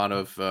a whole lot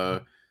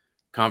of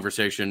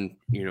conversation,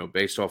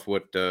 based off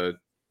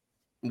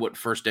what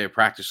first day of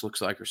practice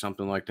looks like or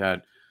something like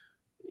that.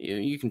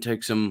 You can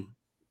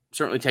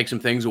certainly take some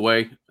things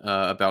away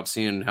about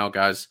seeing how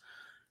guys,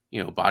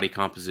 body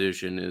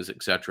composition is,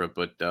 etc.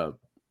 But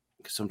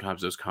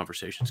sometimes those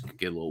conversations can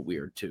get a little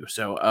weird too.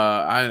 So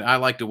I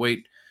like to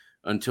wait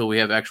until we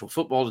have actual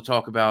football to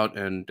talk about,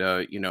 and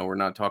we're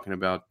not talking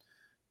about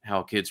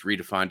how kids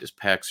redefined his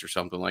pecs or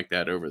something like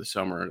that over the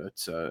summer.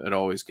 That's it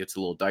always gets a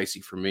little dicey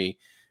for me.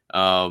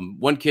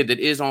 One kid that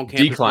is on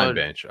campus, decline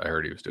bench, I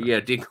heard he was doing. Yeah,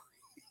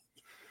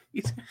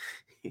 he's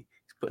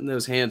putting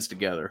those hands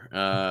together.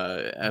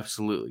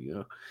 Absolutely.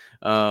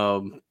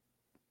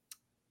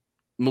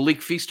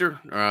 Malik Feaster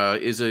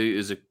is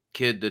a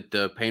kid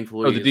that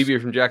painfully. The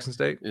DB from Jackson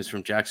State is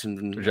from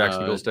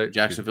Jacksonville State.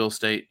 Jacksonville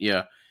State.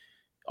 Yeah,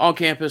 on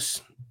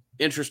campus.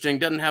 Interesting.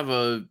 Doesn't have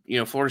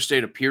Florida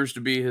State appears to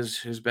be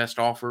his best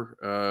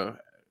offer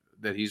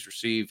that he's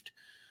received.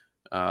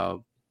 I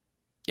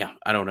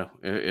don't know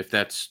if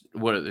that's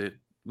what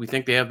we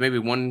think. They have maybe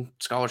one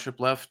scholarship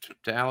left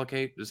to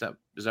allocate. Is that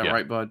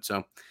right, Bud?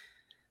 So,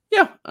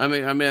 yeah, I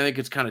mean, I think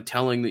it's kind of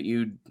telling that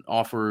you'd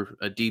offer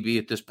a DB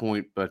at this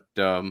point, but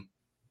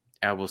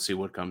we'll see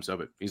what comes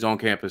of it. He's on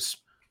campus,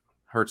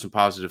 heard some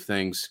positive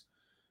things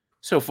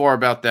so far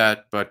about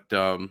that, but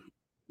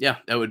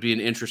that would be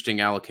an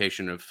interesting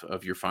allocation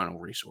of your final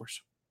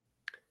resource.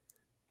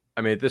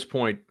 I mean, at this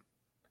point,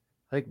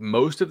 I think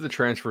most of the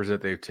transfers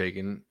that they've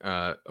taken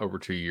over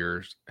 2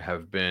 years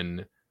have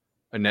been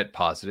a net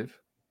positive.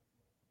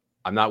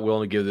 I'm not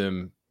willing to give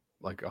them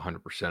like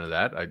 100% of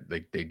that.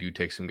 They do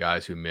take some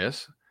guys who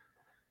miss.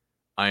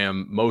 I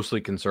am mostly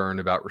concerned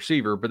about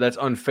receiver, but that's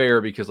unfair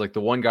because like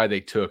the one guy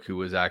they took who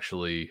was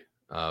actually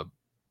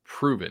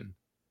proven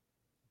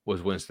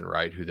was Winston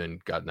Wright, who then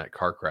got in that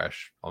car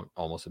crash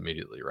almost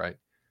immediately, right?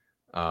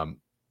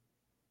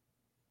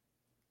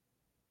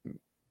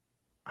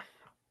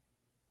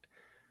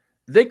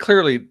 They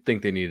clearly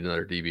think they need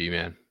another DB,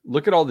 man.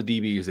 Look at all the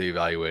DBs they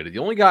evaluated. The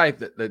only guy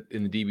that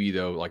in the DB,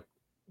 though, like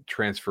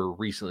transfer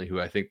recently, who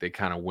I think they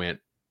kind of went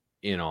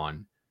in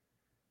on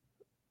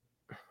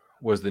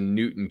was the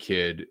Newton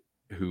kid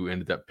who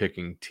ended up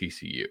picking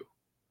TCU.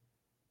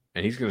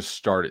 And he's going to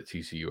start at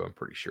TCU, I'm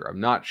pretty sure. I'm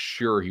not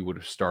sure he would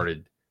have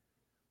started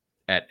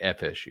at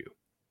FSU.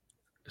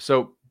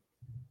 So,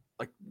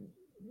 like,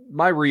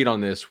 my read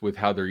on this with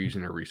how they're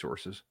using their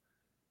resources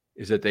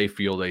is that they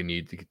feel they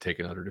need to take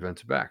another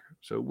defensive back.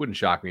 So it wouldn't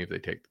shock me if they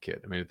take the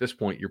kid. I mean, at this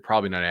point, you're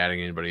probably not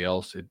adding anybody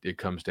else. It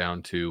comes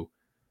down to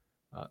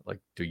like,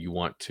 do you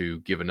want to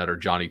give another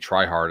Johnny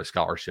Tryhard a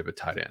scholarship at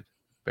tight end?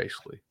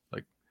 Basically,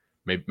 like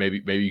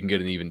maybe you can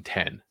get an even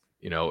 10,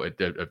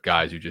 of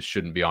guys who just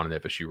shouldn't be on an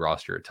FSU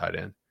roster at tight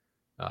end.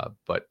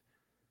 But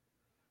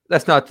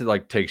that's not to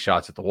like take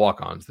shots at the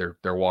walk-ons. They're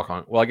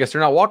walk-on. Well, I guess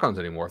they're not walk-ons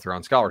anymore if they're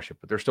on scholarship,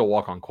 but they're still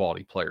walk-on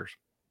quality players.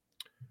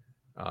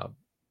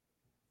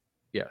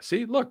 Yeah.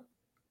 See, look,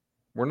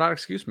 we're not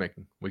excuse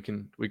making. We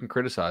can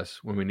criticize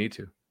when we need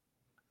to.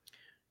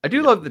 I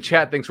do love the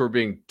chat thinks we're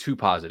being too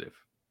positive,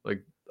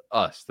 like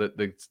us,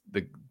 the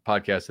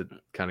podcast that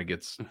kind of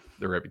gets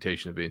the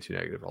reputation of being too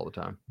negative all the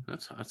time.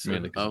 That's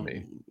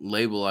a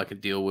label I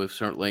could deal with,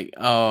 certainly.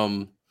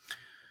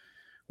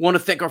 Want to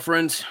thank our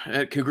friends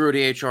at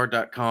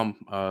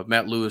congruityhr.com.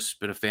 Matt Lewis,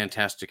 been a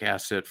fantastic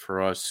asset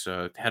for us.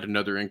 Had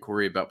another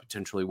inquiry about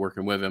potentially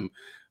working with him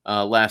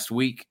last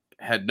week.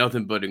 Had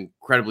nothing but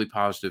incredibly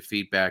positive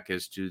feedback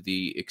as to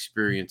the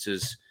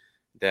experiences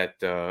that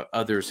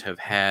others have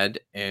had,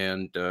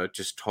 and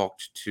just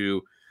talked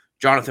to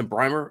Jonathan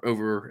Breimer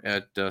over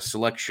at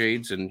Select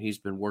Shades, and he's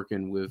been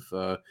working with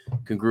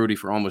Congruity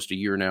for almost a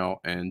year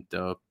now, and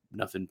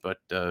nothing but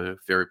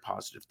very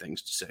positive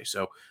things to say.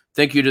 So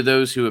thank you to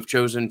those who have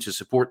chosen to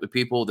support the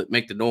people that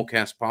make the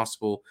Nolecast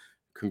possible.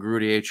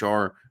 Congruity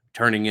HR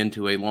turning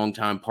into a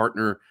longtime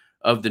partner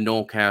of the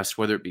Nolecast,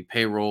 whether it be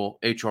payroll,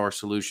 HR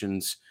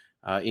solutions,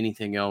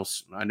 anything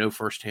else. I know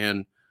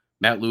firsthand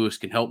Matt Lewis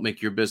can help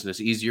make your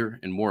business easier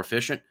and more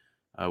efficient.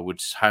 I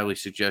would highly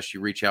suggest you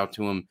reach out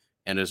to him.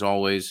 And as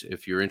always,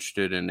 if you're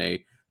interested in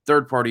a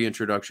third-party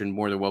introduction,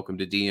 more than welcome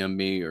to DM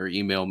me or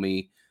email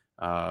me,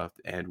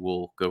 and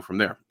we'll go from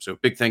there. So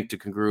big thank to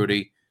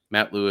Congruity,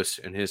 Matt Lewis,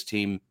 and his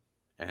team.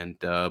 And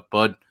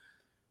Bud,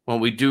 well,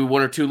 we do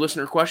one or two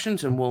listener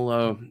questions, and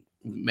we'll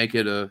make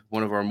it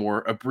one of our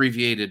more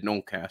abbreviated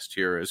Nolecast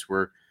here, as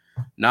we're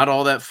not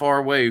all that far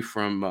away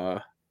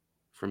from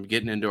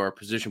getting into our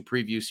position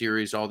preview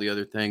series, all the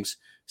other things,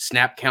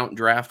 snap count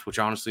draft, which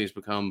honestly has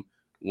become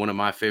one of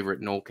my favorite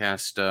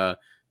Nolecast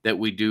that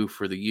we do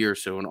for the year.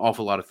 So an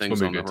awful lot of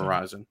things on the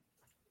horizon.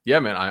 Yeah,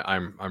 man,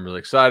 I'm really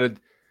excited.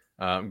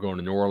 I'm going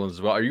to New Orleans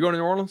as well. Are you going to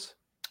New Orleans?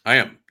 I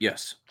am.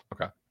 Yes.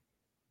 Okay.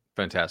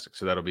 Fantastic.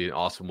 So that'll be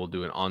awesome. We'll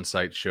do an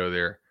on-site show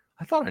there.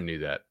 I thought I knew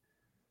that.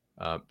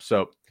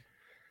 So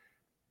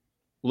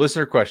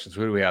listener questions.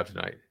 What do we have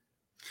tonight?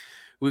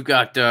 We've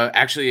got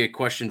actually a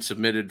question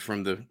submitted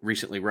from the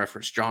recently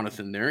referenced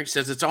Jonathan there. He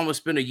says, it's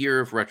almost been a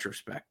year of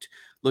retrospect.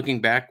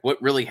 Looking back,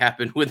 what really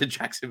happened with the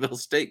Jacksonville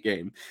State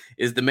game?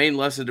 Is the main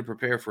lesson to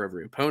prepare for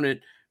every opponent,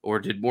 or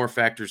did more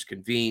factors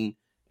convene?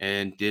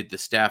 And did the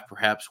staff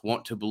perhaps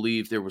want to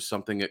believe there was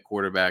something at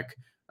quarterback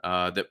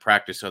that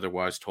practice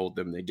otherwise told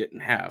them they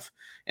didn't have?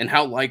 And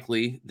how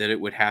likely that it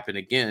would happen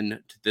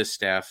again to this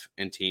staff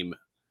and team?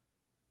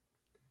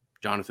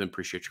 Jonathan,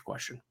 appreciate your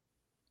question.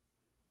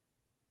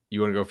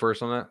 You want to go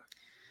first on that?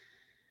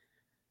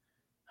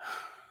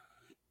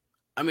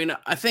 I mean,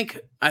 I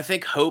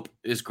think hope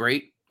is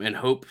great, and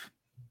hope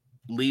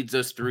leads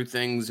us through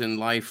things in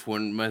life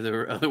when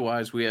whether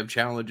otherwise we have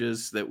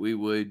challenges that we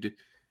would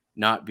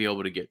not be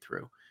able to get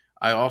through.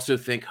 I also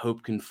think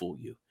hope can fool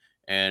you,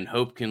 and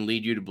hope can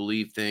lead you to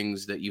believe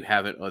things that you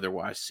haven't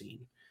otherwise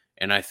seen.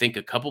 And I think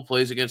a couple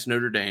plays against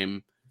Notre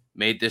Dame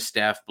made this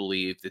staff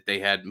believe that they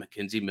had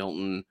McKenzie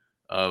Milton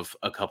of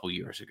a couple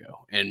years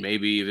ago, and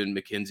maybe even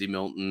McKenzie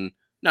Milton,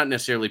 not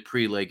necessarily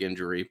pre-leg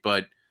injury,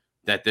 but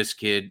that this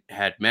kid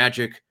had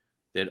magic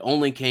that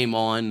only came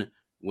on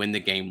when the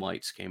game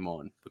lights came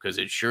on, because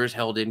it sure as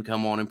hell didn't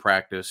come on in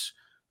practice.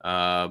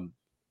 And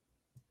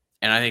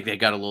I think they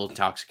got a little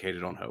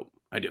intoxicated on hope.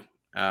 I do.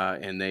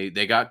 And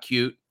they got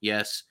cute.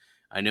 Yes.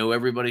 I know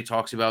everybody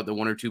talks about the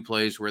one or two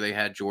plays where they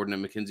had Jordan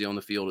and McKenzie on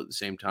the field at the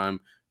same time.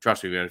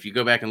 Trust me, man, if you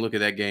go back and look at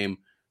that game,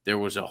 there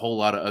was a whole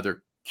lot of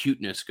other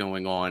cuteness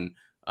going on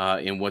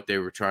in what they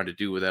were trying to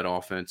do with that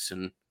offense.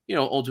 And,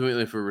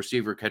 ultimately, if a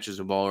receiver catches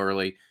the ball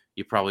early,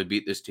 you probably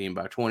beat this team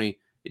by 20.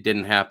 It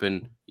didn't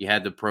happen. You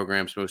had the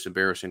program's most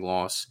embarrassing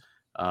loss.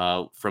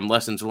 From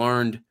lessons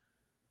learned,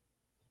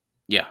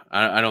 yeah,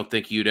 I don't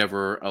think you'd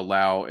ever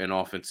allow an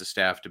offensive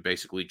staff to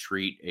basically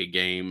treat a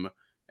game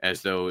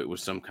as though it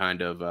was some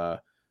kind of,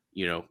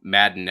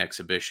 Madden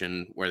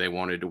exhibition where they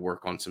wanted to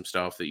work on some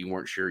stuff that you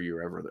weren't sure you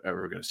were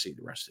ever going to see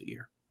the rest of the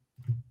year.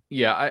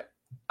 Yeah,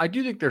 I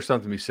do think there's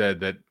something to be said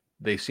that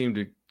they seem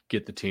to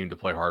get the team to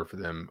play hard for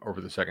them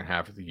over the second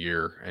half of the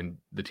year, and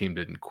the team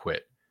didn't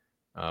quit.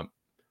 I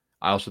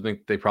also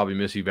think they probably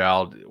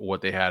misevaluated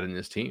what they had in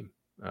this team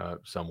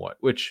somewhat,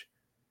 which,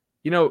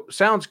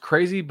 sounds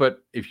crazy,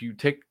 but if you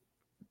take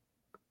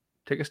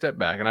a step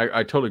back, and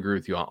I totally agree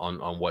with you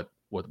on what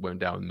went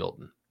down with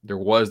Milton. There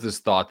was this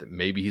thought that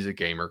maybe he's a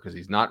gamer because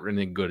he's not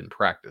really good in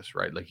practice,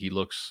 right? Like he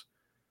looks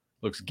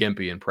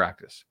gimpy in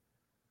practice.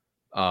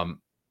 Do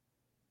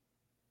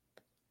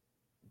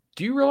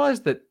you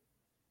realize that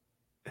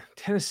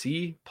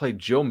Tennessee played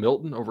Joe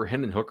Milton over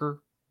Hendon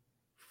Hooker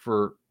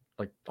for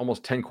like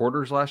almost 10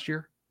 quarters last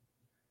year?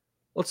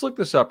 Let's look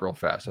this up real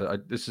fast.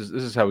 This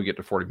is how we get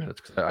to 40 minutes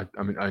because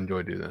I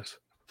enjoy doing this.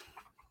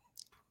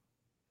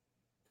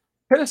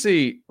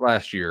 Tennessee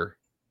last year,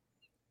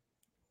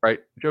 right?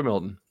 Joe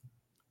Milton,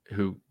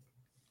 who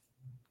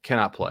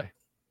cannot play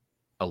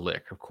a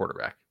lick of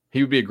quarterback.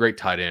 He would be a great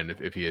tight end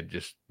if he had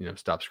just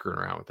stopped screwing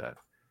around with that.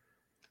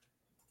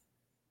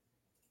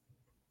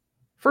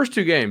 First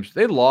 2 games,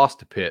 they lost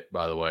to Pitt,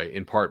 by the way,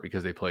 in part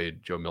because they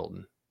played Joe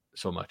Milton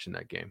so much in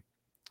that game.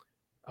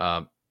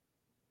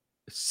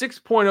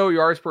 6.0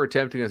 yards per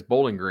attempt against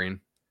Bowling Green,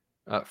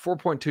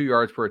 4.2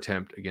 yards per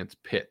attempt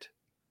against Pitt.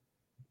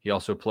 He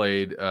also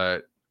played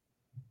a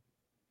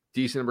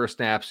decent number of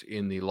snaps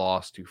in the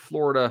loss to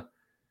Florida.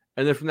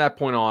 And then from that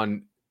point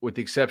on, with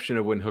the exception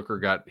of when Hooker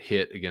got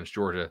hit against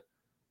Georgia,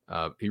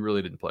 he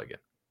really didn't play again.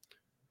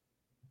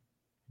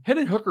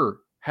 Hendon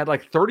Hooker had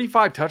like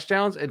 35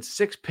 touchdowns and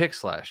 6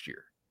 picks last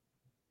year.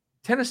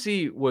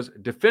 Tennessee was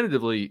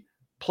definitively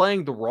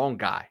playing the wrong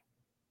guy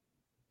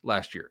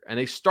last year, and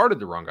they started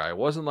the wrong guy. It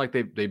wasn't like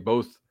they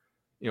both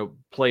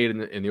played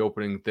in the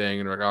opening thing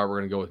and they're like, oh, we're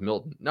going to go with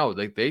Milton. No,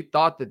 they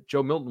thought that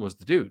Joe Milton was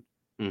the dude.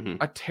 Mm-hmm.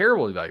 A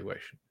terrible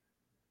evaluation.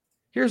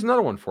 Here's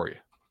another one for you.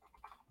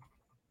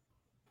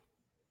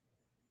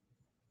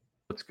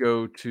 Let's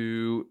go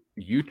to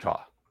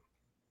Utah.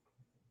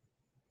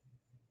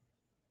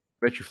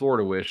 Bet you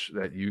Florida wish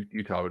that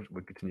Utah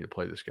would continue to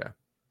play this guy.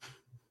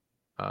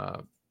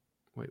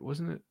 Wait,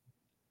 wasn't it?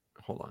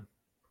 Hold on.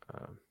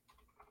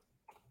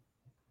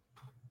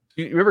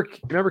 You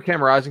remember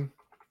Cam Rising?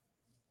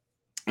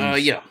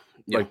 Yeah.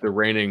 Like the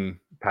reigning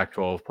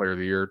Pac-12 Player of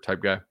the Year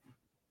type guy.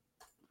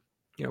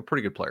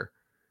 Pretty good player.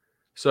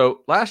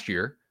 So last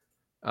year,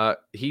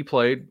 he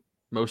played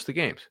most of the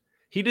games.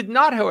 He did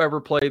not, however,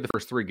 play the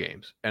first 3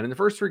 games. And in the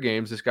first 3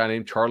 games, this guy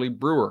named Charlie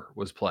Brewer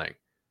was playing.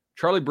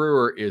 Charlie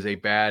Brewer is a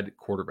bad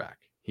quarterback.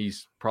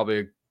 He's probably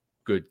a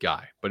good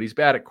guy, but he's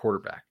bad at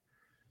quarterback.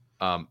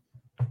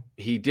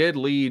 He did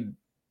lead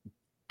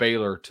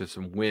Baylor to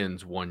some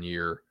wins one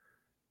year.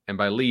 And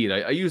by lead,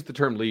 I use the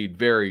term lead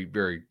very,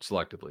 very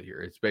selectively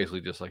here. It's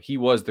basically just like he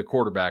was the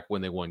quarterback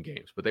when they won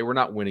games, but they were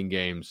not winning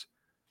games,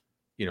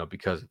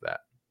 because of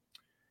that.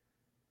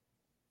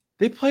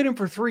 They played him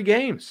for 3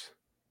 games,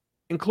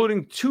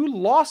 including 2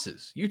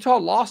 losses. Utah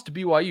lost to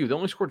BYU. They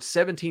only scored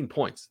 17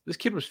 points. This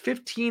kid was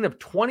 15 of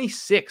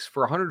 26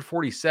 for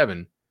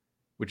 147,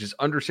 which is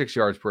under 6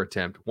 yards per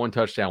attempt, 1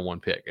 touchdown, 1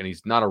 pick. And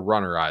he's not a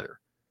runner either.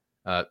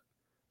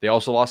 They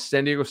also lost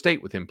San Diego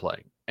State with him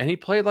playing. And he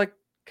played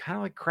kind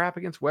of like crap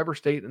against Weber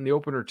State in the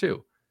opener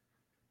too.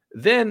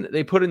 Then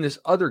they put in this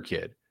other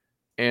kid.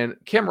 And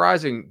Cam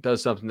Rising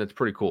does something that's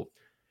pretty cool.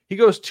 He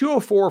goes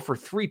 204 for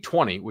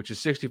 320, which is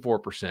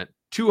 64%,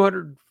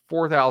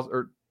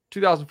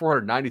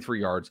 2,493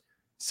 yards,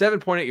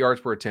 7.8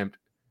 yards per attempt,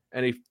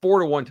 and a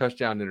 4-to-1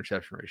 touchdown to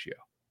interception ratio.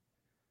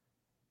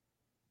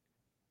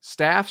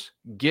 Staffs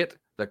get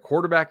the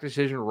quarterback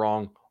decision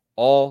wrong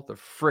all the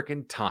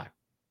frickin' time,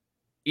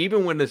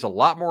 even when it's a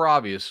lot more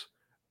obvious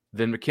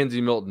than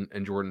McKenzie Milton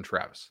and Jordan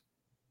Travis.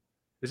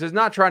 This is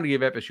not trying to give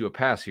FSU a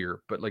pass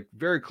here, but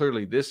very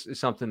clearly, this is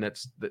something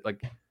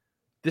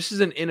this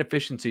is an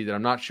inefficiency that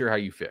I'm not sure how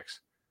you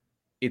fix.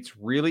 It's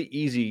really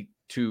easy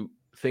to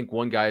think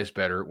one guy is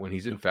better when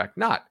he's in fact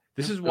not.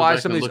 This is why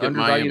some of these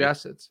undervalued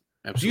assets.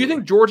 Absolutely. Do you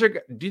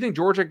think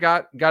Georgia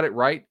got it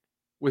right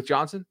with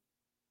Johnson?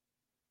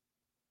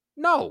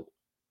 No.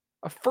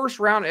 A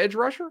first-round edge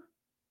rusher?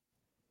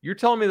 You're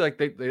telling me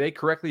they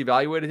correctly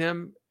evaluated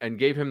him and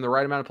gave him the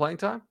right amount of playing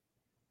time?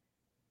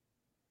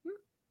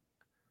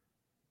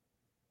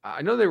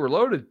 I know they were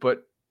loaded,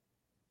 but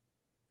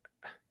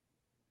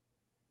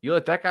you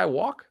let that guy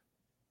walk?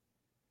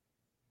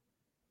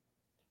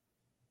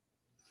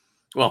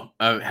 Well,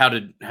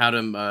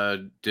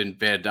 didn't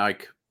Van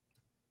Dyke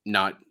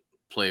not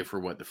play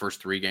for the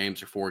first 3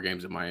 games or 4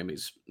 games of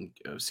Miami's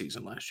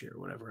season last year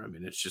or whatever? I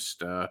mean, it's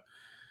just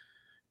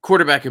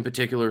quarterback in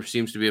particular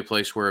seems to be a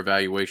place where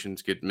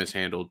evaluations get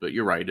mishandled. But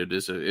you're right; it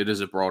is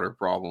a broader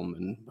problem,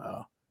 and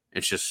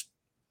it's just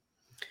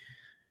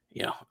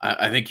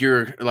I think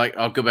you're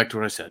I'll go back to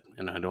what I said,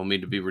 and I don't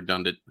mean to be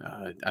redundant.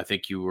 I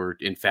think you were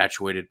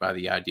infatuated by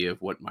the idea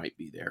of what might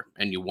be there,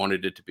 and you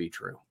wanted it to be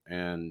true,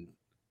 and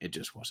it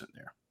just wasn't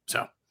there.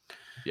 So,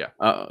 yeah.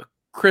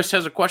 Chris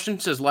has a question.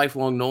 Says,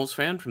 lifelong Knowles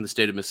fan from the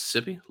state of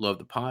Mississippi. Love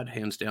the pod.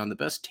 Hands down, the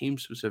best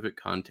team-specific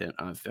content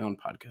I've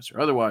found, podcast or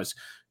otherwise.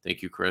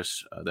 Thank you,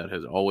 Chris. That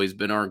has always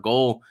been our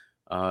goal,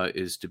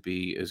 is to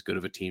be as good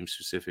of a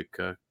team-specific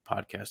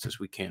podcast as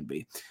we can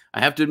be. I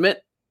have to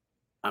admit,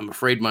 I'm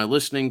afraid my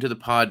listening to the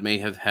pod may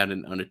have had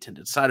an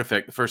unintended side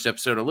effect. The first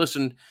episode I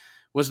listened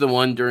was the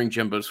one during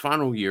Jimbo's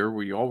final year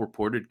where you all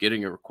reported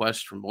getting a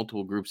request from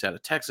multiple groups out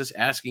of Texas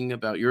asking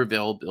about your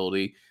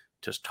availability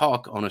to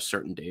talk on a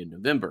certain day in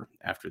November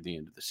after the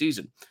end of the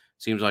season.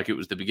 Seems like it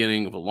was the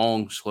beginning of a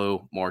long,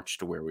 slow march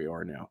to where we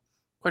are now.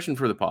 Question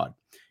for the pod.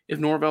 If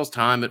Norvell's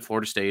time at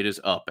Florida State is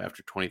up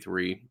after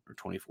 23 or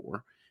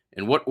 24,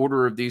 in what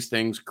order of these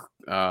things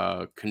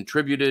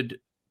contributed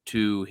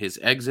to his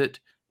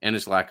exit and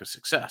his lack of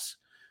success?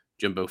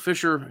 Jimbo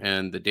Fisher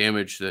and the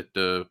damage that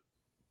the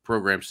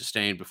program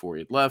sustained before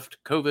he had left,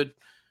 COVID,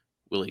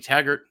 Willie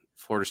Taggart,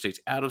 Florida State's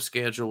out of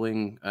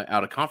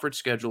conference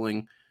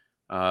scheduling,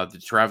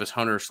 the Travis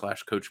Hunter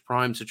 / Coach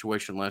Prime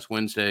situation last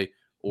Wednesday,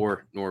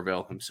 or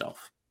Norvell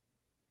himself.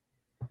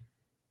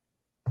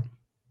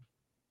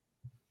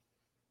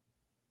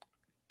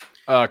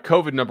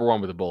 COVID number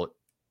one with a bullet,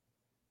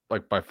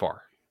 like by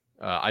far.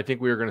 I think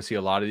we are going to see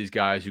a lot of these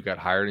guys who got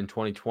hired in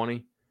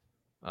 2020,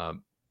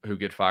 who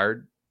get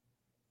fired,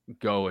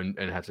 go and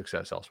have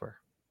success elsewhere.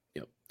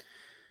 Yep.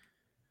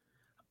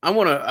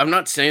 I'm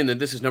not saying that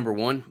this is number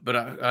one, but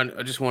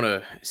I just want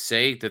to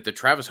say that the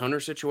Travis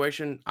Hunter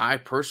situation, I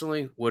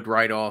personally would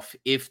write off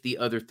if the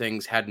other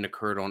things hadn't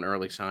occurred on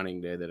early signing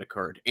day that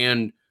occurred.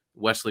 And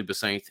Wesley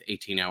Besaint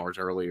 18 hours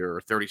earlier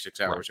or 36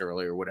 hours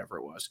earlier, whatever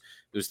it was.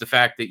 It was the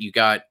fact that you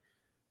got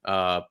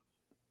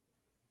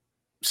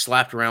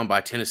slapped around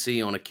by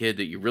Tennessee on a kid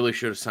that you really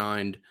should have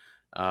signed.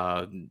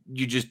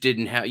 You just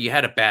didn't have, you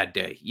had a bad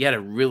day. You had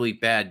a really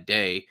bad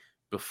day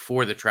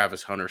before the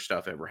Travis Hunter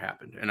stuff ever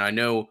happened. And I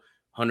know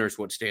Hunter's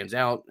what stands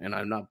out, and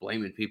I'm not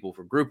blaming people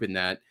for grouping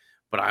that,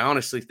 but I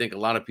honestly think a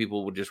lot of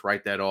people would just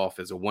write that off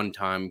as a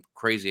one-time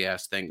crazy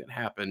ass thing that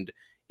happened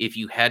if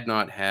you had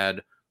not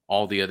had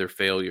all the other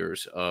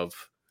failures of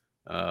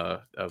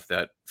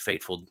that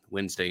fateful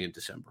Wednesday in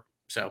December.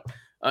 So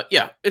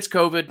yeah, it's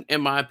COVID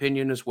in my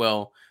opinion as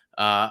well.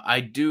 I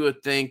do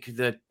think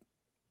that,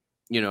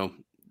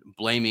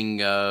 blaming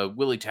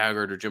Willie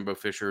Taggart or Jimbo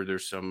Fisher,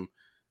 there's some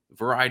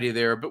variety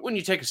there. But when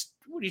you take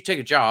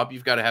a job,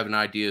 you've got to have an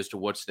idea as to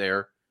what's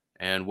there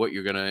and what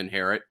you're going to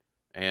inherit.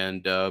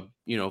 And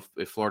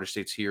if Florida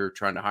State's here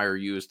trying to hire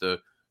you as the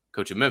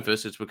coach of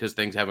Memphis, it's because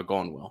things haven't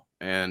gone well,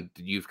 and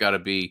you've got to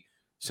be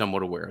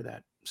somewhat aware of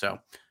that. So,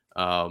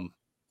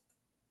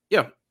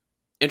 yeah,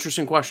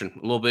 interesting question.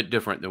 A little bit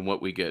different than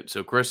what we get.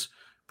 So, Chris,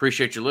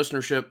 appreciate your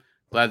listenership.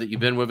 Glad that you've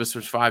been with us for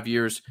 5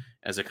 years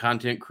as a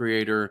content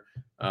creator.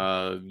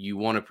 You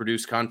want to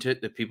produce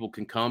content that people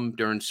can come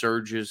during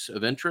surges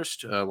of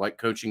interest, like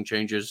coaching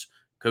changes,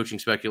 coaching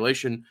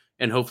speculation,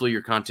 and hopefully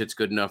your content's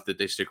good enough that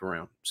they stick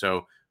around.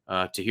 So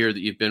to hear that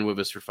you've been with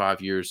us for 5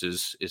 years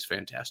is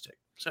fantastic.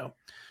 So,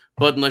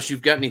 but unless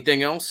you've got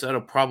anything else,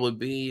 that'll probably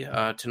be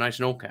tonight's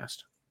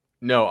Nolecast.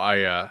 No,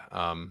 I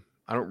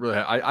don't really.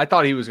 I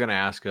thought he was going to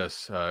ask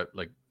us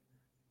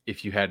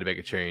if you had to make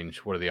a change,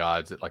 what are the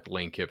odds that like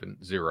Lane Kiffin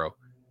 0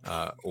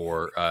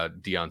 or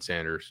Deion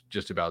Sanders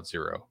just about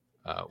 0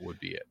 would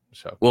be it.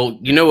 So, well,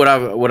 you know what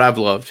I've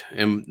loved,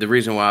 and the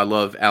reason why I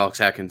love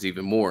Alex Atkins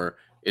even more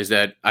is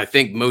that I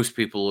think most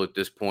people at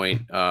this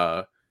point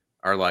are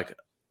like,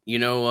 you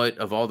know what,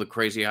 of all the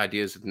crazy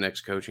ideas of the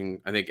next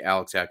coaching, I think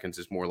Alex Atkins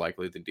is more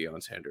likely than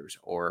Deion Sanders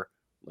or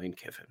Lane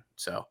Kiffin.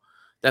 So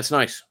that's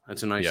nice.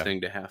 That's a nice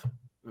thing to have.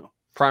 Oh.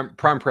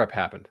 Prime prep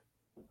happened.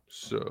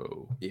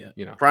 So, yeah,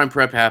 prime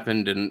prep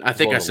happened. And I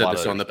think I said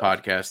this on the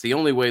stuff. podcast. The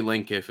only way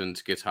Lane Kiffin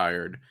gets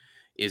hired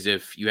is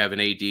if you have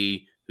an AD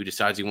who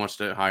decides he wants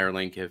to hire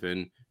Lane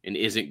Kiffin and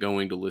isn't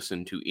going to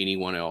listen to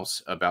anyone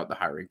else about the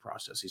hiring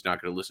process. He's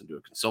not going to listen to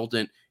a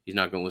consultant. He's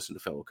not going to listen to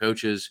fellow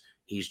coaches.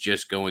 He's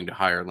just going to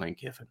hire Lane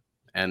Kiffin.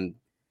 And,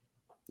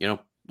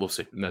 we'll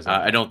see.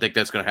 I don't think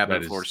that's going to happen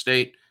at Florida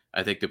State.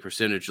 I think the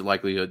percentage of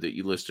likelihood that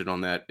you listed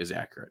on that is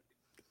accurate.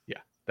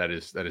 Yeah, that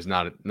is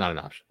not an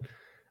option.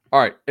 All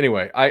right.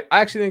 Anyway, I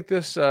actually think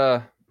this.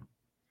 I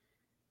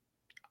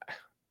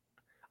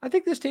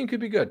think this team could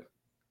be good.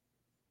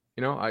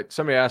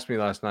 Somebody asked me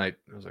last night.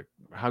 I was like,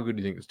 "How good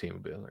do you think this team will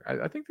be?" I was like,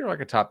 I think they're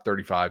like a top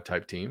 35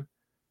 type team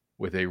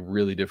with a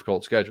really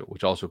difficult schedule,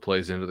 which also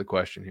plays into the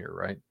question here,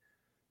 right?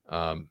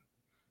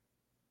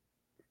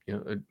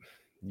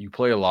 You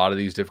play a lot of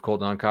these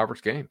difficult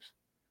non-conference games.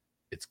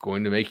 It's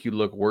going to make you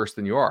look worse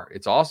than you are.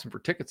 It's awesome for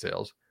ticket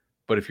sales,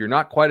 but if you're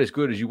not quite as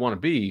good as you want to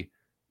be,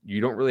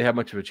 you don't really have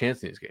much of a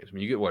chance in these games. I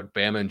mean, you get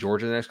Bama and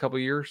Georgia the next couple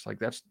of years.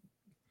 Like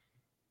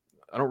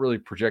I don't really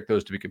project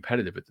those to be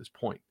competitive at this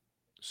point.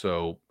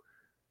 So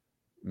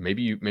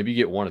maybe you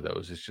get one of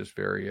those. It's just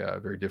very,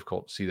 very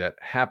difficult to see that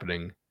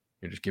happening.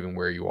 Just given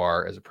where you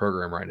are as a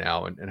program right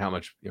now and how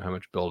much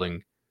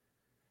building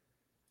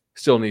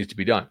still needs to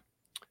be done.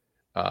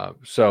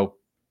 So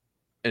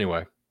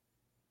anyway,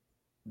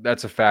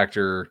 that's a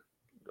factor.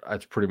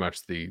 That's pretty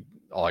much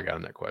all I got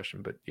on that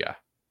question, but yeah.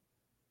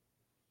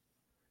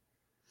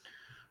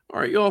 All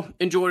right, y'all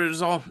enjoyed it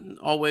as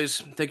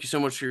always. Thank you so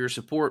much for your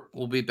support.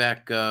 We'll be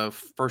back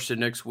first of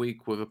next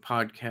week with a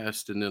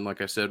podcast. And then,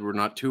 like I said, we're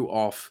not too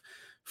off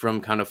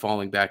from kind of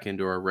falling back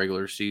into our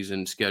regular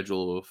season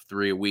schedule of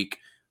 3 a week.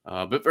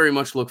 But very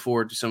much look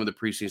forward to some of the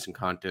preseason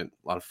content.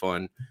 A lot of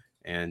fun.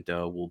 And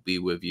we'll be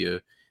with you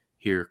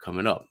here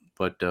coming up.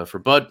 But for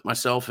Bud,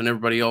 myself, and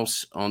everybody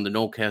else on the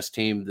Nolecast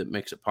team that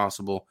makes it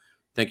possible,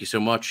 thank you so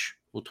much.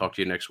 We'll talk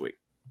to you next week.